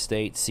 Penn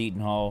State,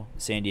 Seton Hall,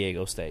 San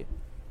Diego State.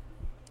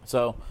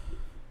 So,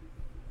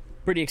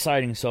 pretty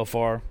exciting so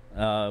far.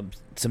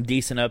 Some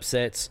decent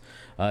upsets.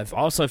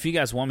 If you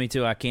guys want me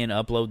to, I can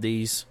upload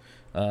these,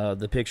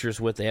 the pictures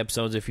with the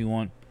episodes if you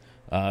want.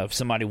 If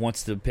somebody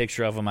wants the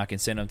picture of them, I can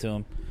send them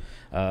to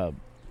them.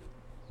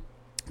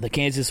 The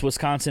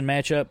Kansas-Wisconsin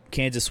matchup,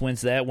 Kansas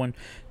wins that one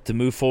to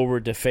move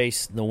forward to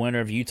face the winner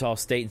of Utah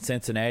State and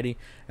Cincinnati.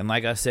 And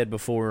like I said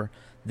before,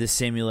 this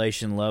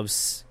simulation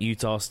loves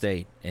Utah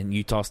State, and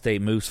Utah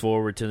State moves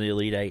forward to the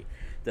Elite Eight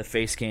to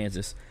face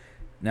Kansas.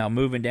 Now,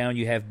 moving down,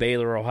 you have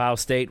Baylor, Ohio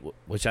State,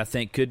 which I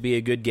think could be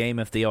a good game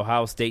if the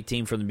Ohio State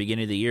team from the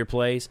beginning of the year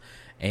plays.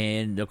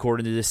 And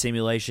according to this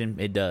simulation,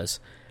 it does.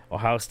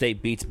 Ohio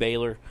State beats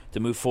Baylor to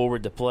move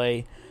forward to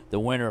play the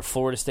winner of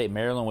Florida State,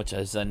 Maryland, which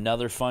is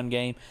another fun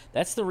game.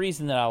 That's the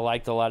reason that I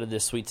liked a lot of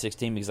this Sweet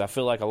 16, because I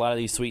feel like a lot of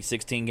these Sweet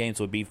 16 games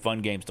would be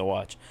fun games to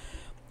watch.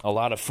 A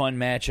lot of fun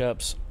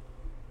matchups,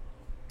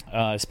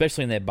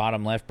 especially in that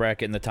bottom left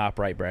bracket and the top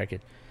right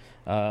bracket.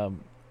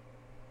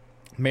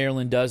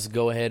 Maryland does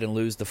go ahead and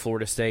lose to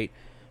Florida State,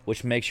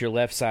 which makes your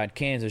left side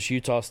Kansas,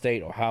 Utah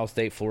State, Ohio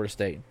State, Florida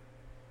State.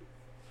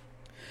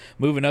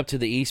 Moving up to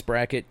the East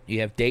bracket,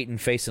 you have Dayton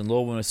facing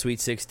Louisville in a Sweet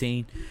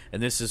 16,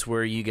 and this is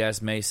where you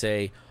guys may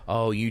say,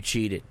 oh, you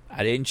cheated.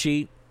 I didn't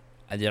cheat.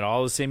 I did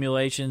all the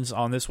simulations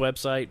on this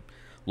website.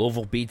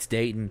 Louisville beats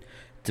Dayton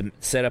to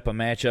set up a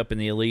matchup in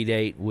the Elite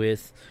Eight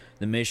with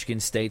the Michigan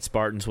State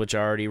Spartans, which I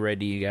already read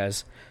to you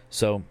guys.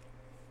 So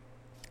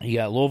you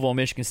got Louisville,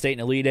 Michigan State in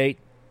Elite Eight.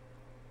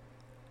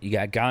 You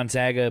got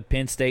Gonzaga,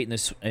 Penn State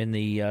in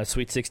the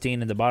Sweet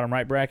 16 in the bottom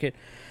right bracket.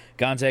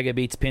 Gonzaga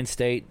beats Penn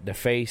State to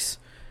face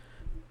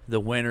the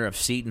winner of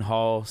Seton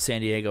Hall,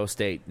 San Diego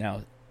State.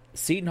 Now,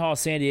 Seton Hall,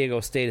 San Diego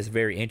State is a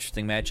very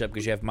interesting matchup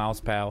because you have Miles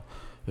Powell,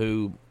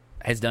 who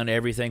has done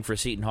everything for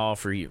Seton Hall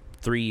for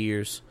 3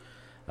 years,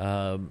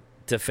 to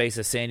face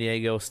a San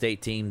Diego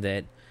State team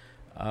that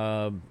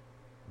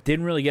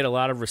didn't really get a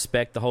lot of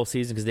respect the whole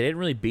season because they didn't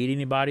really beat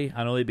anybody.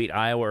 I know they beat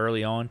Iowa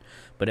early on,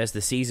 but as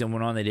the season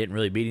went on, they didn't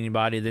really beat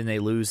anybody. Then they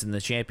lose in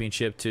the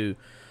championship to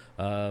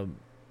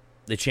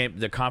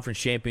the conference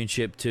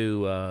championship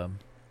to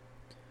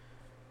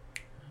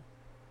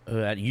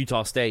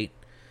Utah State.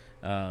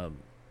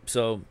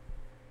 So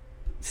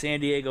San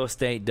Diego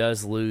State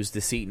does lose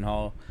to Seton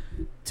Hall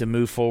to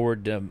move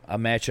forward to a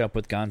matchup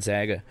with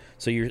Gonzaga.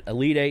 So your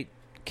Elite Eight: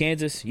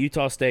 Kansas,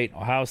 Utah State,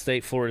 Ohio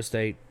State, Florida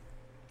State,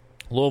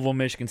 Louisville,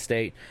 Michigan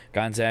State,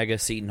 Gonzaga,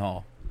 Seton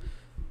Hall.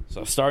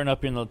 So starting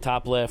up in the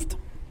top left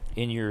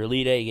in your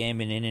Elite Eight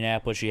game in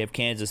Indianapolis, you have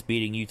Kansas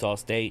beating Utah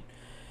State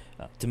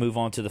to move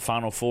on to the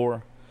Final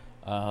Four.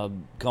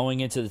 Going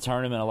into the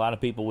tournament, a lot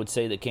of people would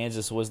say that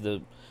Kansas was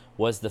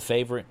the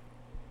favorite,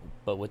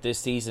 but with this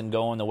season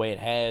going the way it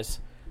has,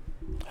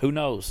 who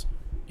knows?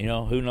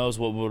 Who knows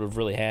what would have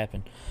really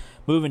happened.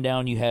 Moving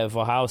down, you have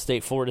Ohio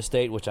State, Florida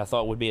State, which I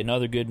thought would be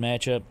another good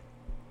matchup,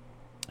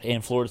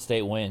 and Florida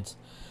State wins.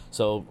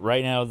 So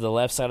right now, the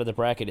left side of the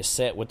bracket is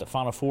set with the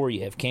Final Four.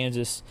 You have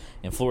Kansas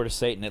and Florida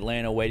State and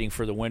Atlanta waiting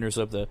for the winners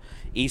of the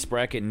East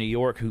bracket in New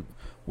York,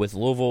 with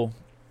Louisville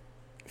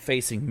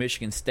facing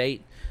Michigan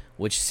State,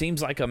 which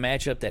seems like a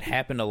matchup that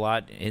happened a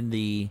lot in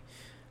the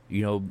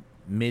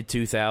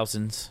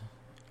mid-2000s.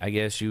 I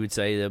guess you would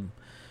say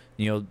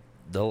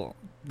the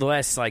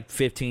last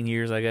 15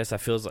 years. I guess it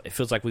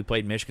feels like we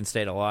played Michigan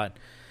State a lot.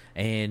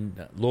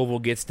 And Louisville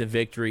gets the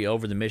victory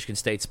over the Michigan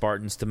State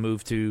Spartans to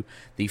move to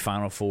the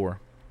Final Four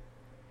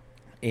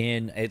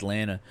in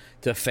Atlanta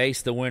to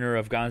face the winner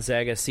of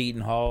Gonzaga,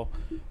 Seton Hall,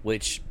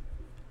 which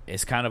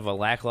is kind of a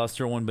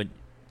lackluster one, but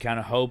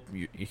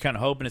you're kind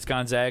of hoping it's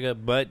Gonzaga,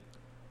 but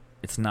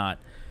it's not.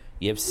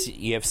 You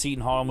have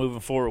Seton Hall moving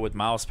forward with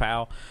Miles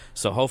Powell,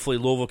 so hopefully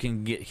Louisville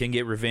can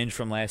get revenge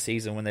from last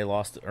season when they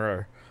lost,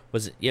 or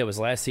it was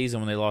last season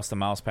when they lost to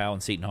Miles Powell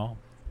and Seton Hall.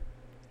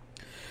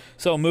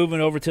 So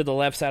moving over to the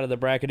left side of the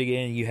bracket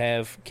again, you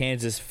have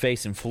Kansas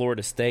facing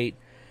Florida State.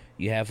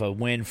 You have a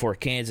win for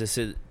Kansas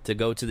to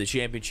go to the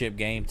championship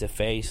game to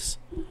face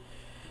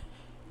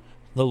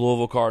the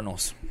Louisville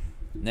Cardinals.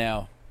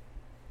 Now,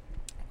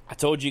 I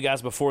told you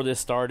guys before this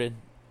started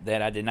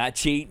that I did not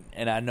cheat,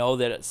 and I know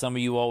that some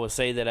of you all will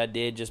say that I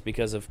did just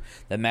because of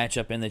the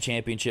matchup in the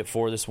championship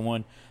for this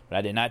one, but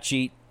I did not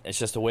cheat. It's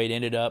just the way it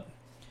ended up,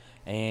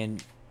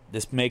 and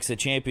this makes a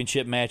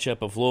championship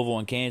matchup of Louisville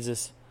and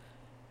Kansas.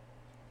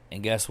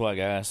 And guess what,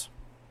 guys?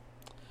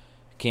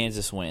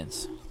 Kansas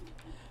wins.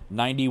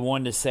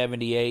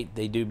 91-78.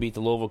 They do beat the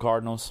Louisville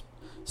Cardinals.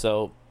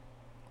 So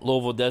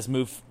Louisville does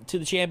move to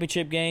the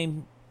championship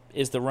game,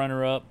 is the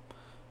runner-up,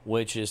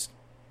 which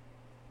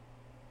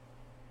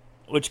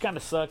kind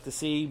of sucked to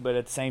see, but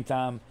at the same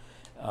time,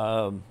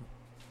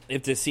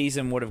 if the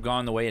season would have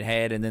gone the way it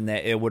had and then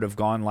that it would have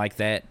gone like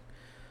that,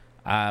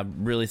 I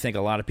really think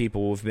a lot of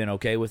people would have been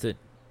okay with it.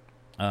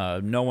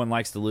 No one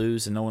likes to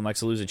lose, and no one likes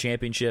to lose a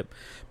championship.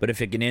 But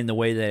if it can end the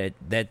way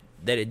that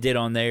it did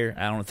on there,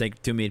 I don't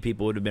think too many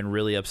people would have been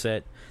really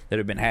upset. That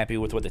have been happy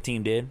with what the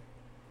team did.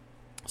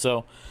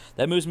 So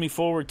that moves me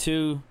forward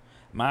to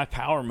my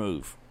power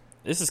move.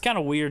 This is kind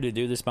of weird to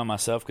do this by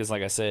myself because,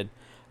 like I said,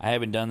 I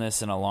haven't done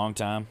this in a long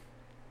time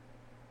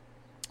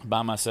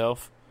by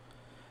myself.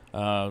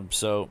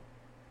 So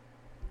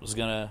I was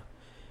gonna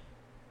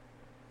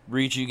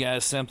read you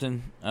guys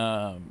something.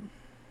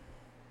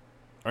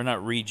 Or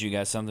not read you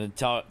guys something,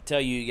 tell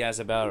you guys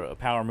about a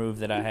power move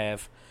that I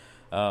have.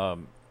 I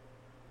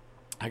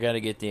got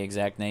to get the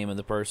exact name of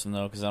the person,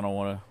 though, because I don't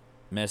want to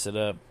mess it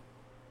up.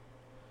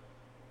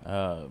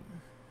 All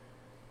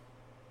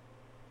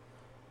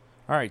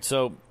right,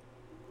 so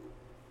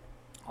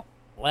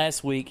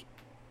last week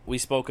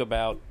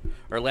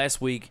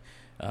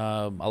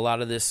a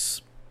lot of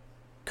this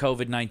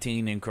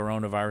COVID-19 and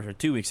coronavirus, or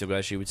 2 weeks ago,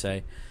 I would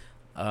say,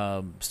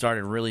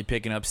 started really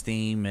picking up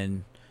steam,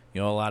 and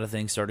a lot of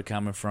things started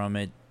coming from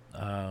it,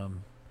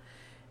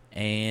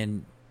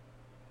 and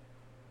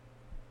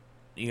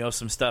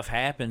some stuff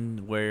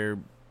happened where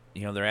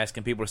they're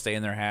asking people to stay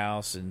in their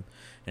house and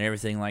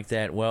everything like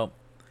that. Well,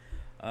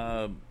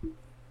 I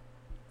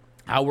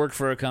work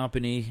for a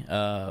company.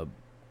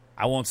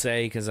 I won't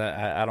say because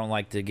I don't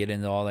like to get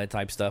into all that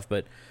type of stuff,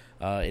 but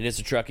it is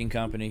a trucking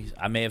company.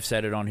 I may have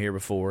said it on here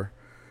before,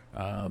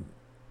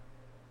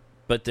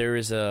 but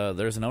there's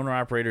an owner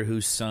operator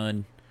whose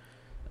son,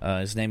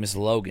 his name is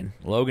Logan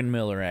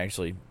Miller.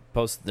 Actually,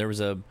 there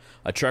was a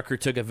trucker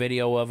took a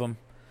video of him.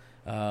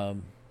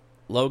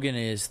 Logan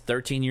is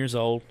 13 years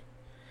old.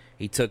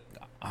 He took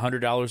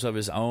 $100 of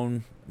his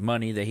own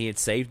money that he had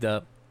saved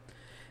up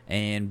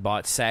and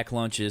bought sack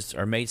lunches,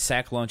 or made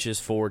sack lunches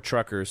for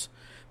truckers,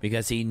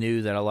 because he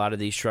knew that a lot of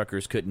these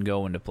truckers couldn't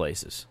go into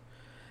places.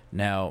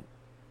 Now,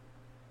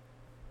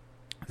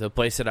 the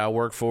place that I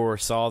work for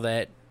saw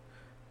that,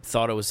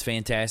 thought it was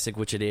fantastic,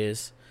 which it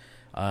is,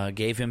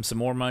 gave him some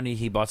more money,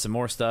 he bought some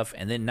more stuff,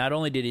 and then not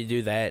only did he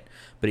do that,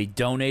 but he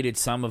donated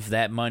some of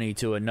that money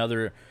to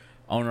another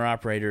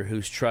owner-operator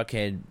whose truck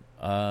had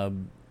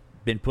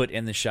been put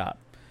in the shop.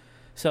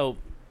 So,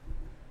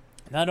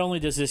 not only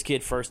does this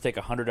kid first take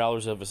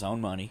 $100 of his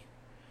own money,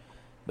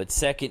 but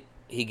second,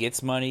 he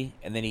gets money,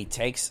 and then he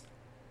takes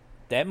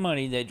that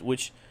money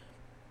which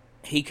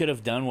he could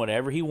have done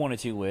whatever he wanted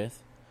to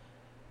with,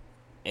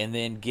 and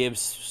then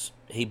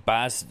he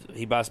buys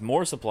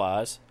more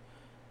supplies,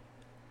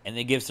 and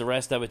then gives the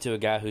rest of it to a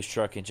guy whose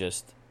truck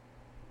has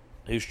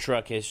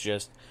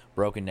just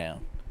broken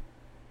down.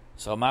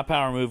 So my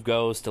power move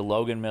goes to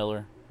Logan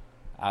Miller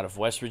out of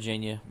West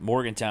Virginia,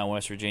 Morgantown,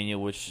 West Virginia,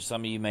 which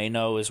some of you may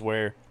know is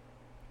where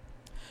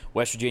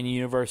West Virginia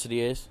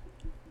University is.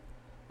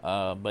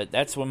 But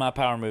that's when my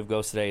power move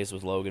goes today, is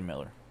with Logan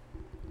Miller.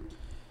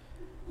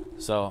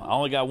 So I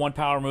only got one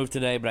power move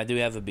today, but I do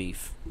have a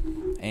beef.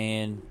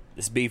 And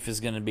this beef is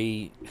going to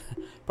be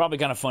probably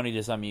kind of funny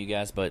to some of you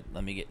guys, but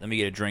let me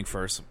get a drink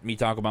first. Me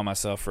talk about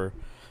myself for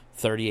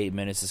 38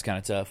 minutes is kind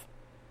of tough.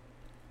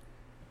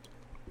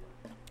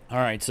 All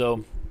right,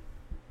 so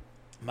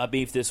my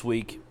beef this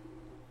week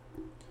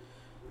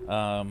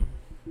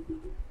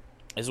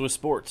is with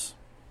sports.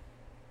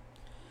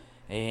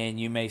 And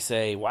you may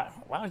say, why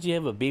would you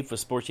have a beef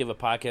with sports? You have a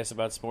podcast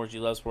about sports.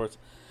 You love sports.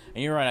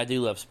 And you're right, I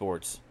do love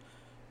sports.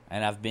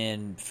 And I've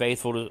been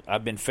faithful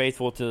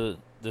to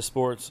the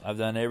sports. I've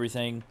done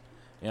everything.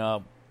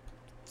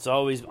 It's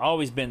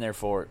always been there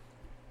for it.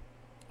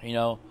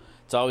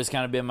 It's always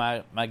kind of been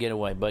my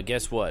getaway. But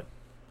guess what?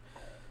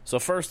 So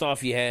first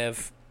off, you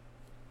have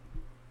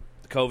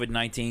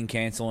COVID-19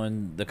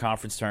 canceling the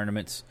conference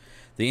tournaments,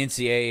 the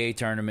NCAA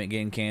tournament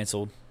getting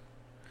canceled,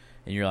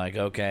 and you're like,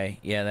 okay,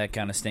 yeah, that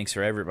kind of stinks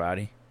for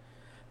everybody.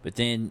 But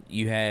then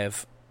you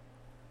have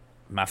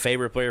my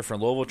favorite player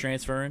from Louisville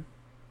transferring,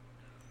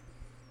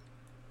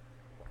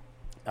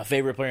 my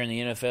favorite player in the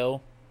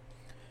NFL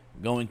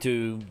going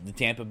to the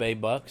Tampa Bay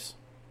Bucks,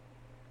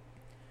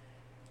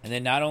 and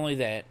then not only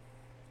that,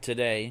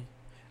 today,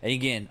 and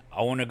again,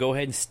 I want to go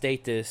ahead and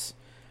state this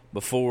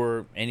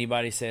before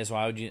anybody says,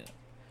 why would you...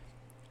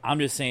 I'm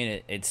just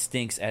saying it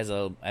stinks as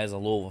a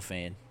Louisville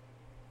fan,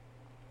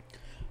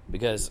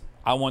 because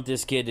I want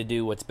this kid to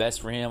do what's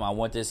best for him. I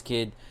want this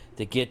kid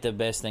to get the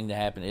best thing to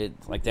happen.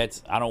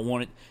 I don't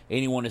want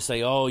anyone to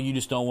say, "Oh, you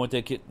just don't want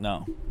that kid."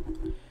 No.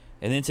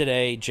 And then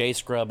today, Jay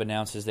Scrubb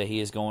announces that he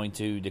is going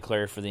to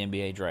declare for the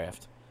NBA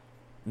draft.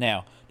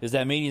 Now, does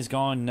that mean he's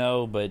gone?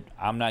 No, but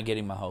I'm not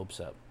getting my hopes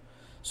up.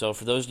 So,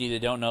 for those of you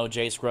that don't know,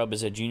 Jay Scrubb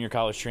is a junior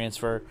college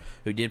transfer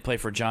who did play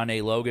for John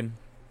A. Logan.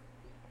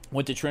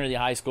 Went to Trinity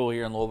High School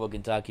here in Louisville,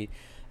 Kentucky,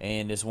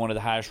 and is one of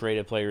the highest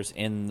rated players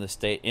in the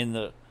state in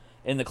the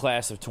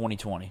class of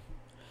 2020.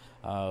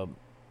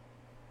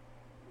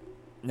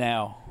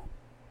 Now,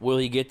 will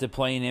he get to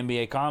play in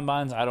NBA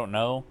combines? I don't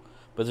know,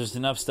 but there's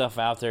enough stuff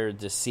out there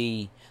to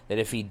see that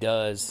if he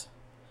doesn't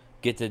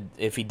get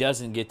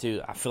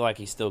to, I feel like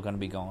he's still going to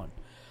be gone.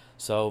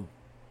 So,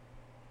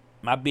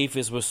 my beef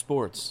is with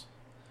sports.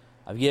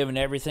 I've given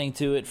everything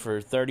to it for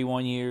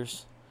 31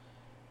 years,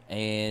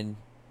 and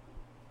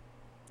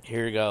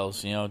here it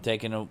goes,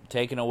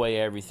 taking away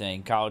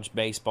everything. College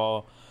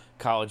baseball,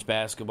 college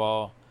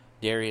basketball,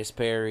 Darius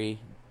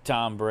Perry,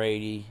 Tom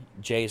Brady,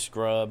 Jay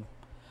Scrubb.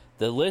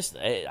 The list,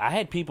 I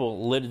had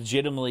people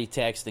legitimately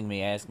texting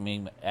me,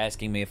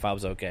 asking me if I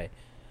was okay.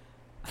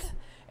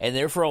 And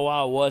there for a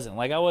while I wasn't.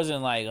 I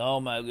wasn't like, oh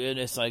my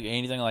goodness, like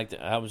anything like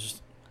that. I was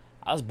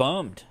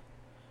bummed.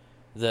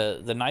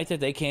 The night that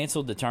they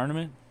canceled the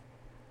tournament,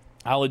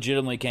 I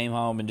legitimately came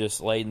home and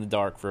just laid in the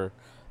dark for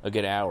a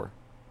good hour.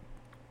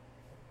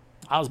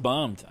 I was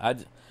bummed.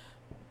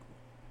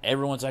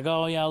 Everyone's like,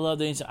 "Oh yeah, I love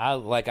these." I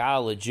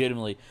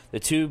legitimately, the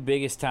two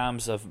biggest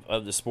times of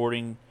the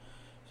sporting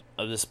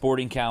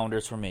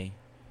calendars for me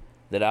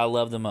that I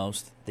love the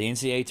most: the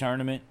NCAA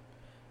tournament,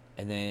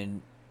 and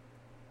then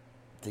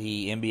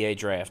the NBA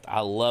draft.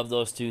 I love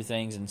those two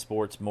things in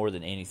sports more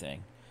than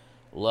anything.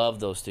 Love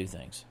those two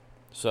things.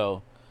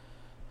 So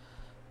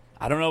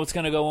I don't know what's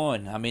going to go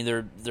on. I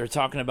mean, they're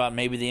talking about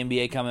maybe the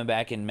NBA coming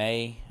back in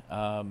May.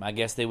 I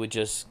guess they would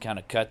just kind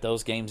of cut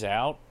those games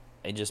out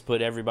and just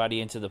put everybody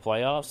into the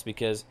playoffs,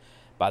 because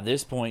by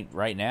this point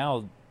right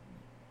now,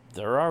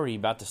 they're already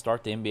about to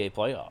start the NBA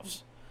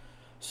playoffs.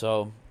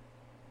 So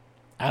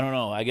I don't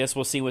know. I guess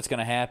we'll see what's going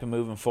to happen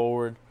moving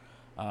forward.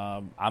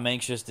 I'm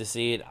anxious to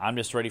see it. I'm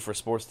just ready for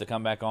sports to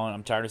come back on.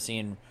 I'm tired of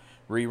seeing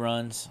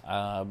reruns.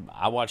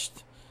 I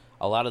watched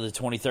a lot of the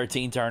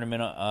 2013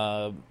 tournament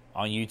on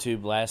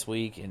YouTube last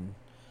week, and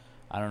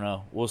I don't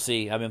know. We'll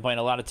see. I've been playing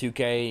a lot of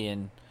 2K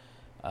and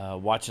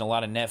watching a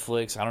lot of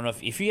Netflix. I don't know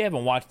if you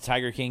haven't watched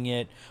Tiger King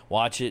yet,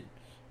 watch it.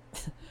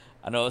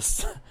 I know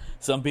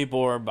some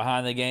people are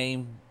behind the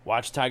game.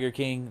 Watch Tiger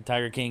King.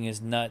 Tiger King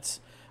is nuts.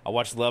 I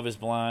watched Love is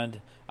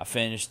Blind. I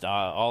finished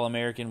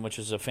All-American, which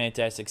was a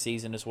fantastic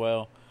season as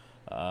well.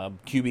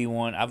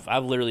 QB1.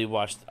 I've literally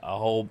watched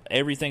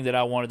everything that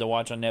I wanted to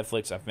watch on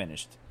Netflix. I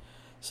finished.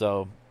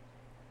 So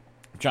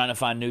I'm trying to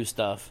find new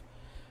stuff.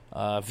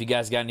 If you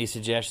guys got any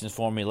suggestions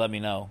for me, let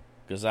me know,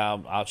 because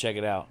I'll check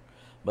it out.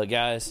 But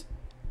guys,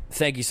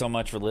 thank you so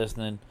much for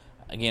listening.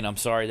 Again, I'm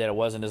sorry that it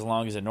wasn't as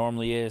long as it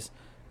normally is.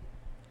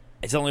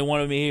 It's only one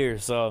of me here,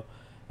 so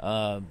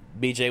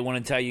BJ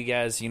wanted to tell you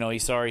guys,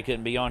 he's sorry he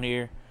couldn't be on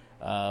here,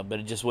 but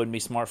it just wouldn't be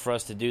smart for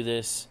us to do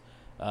this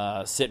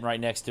sitting right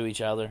next to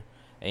each other.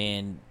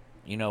 And,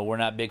 we're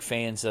not big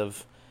fans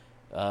of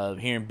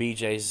hearing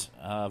BJ's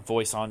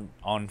voice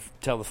on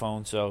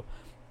telephone. So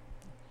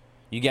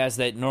you guys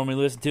that normally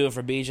listen to it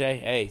for BJ,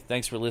 hey,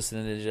 thanks for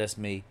listening to just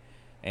me.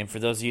 And for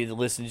those of you that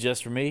listen to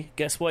just for me,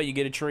 guess what? You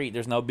get a treat.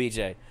 There's no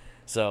BJ.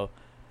 So,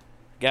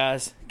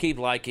 guys, keep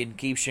liking,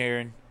 keep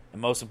sharing,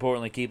 and most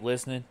importantly, keep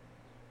listening.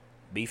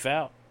 Beef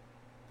out.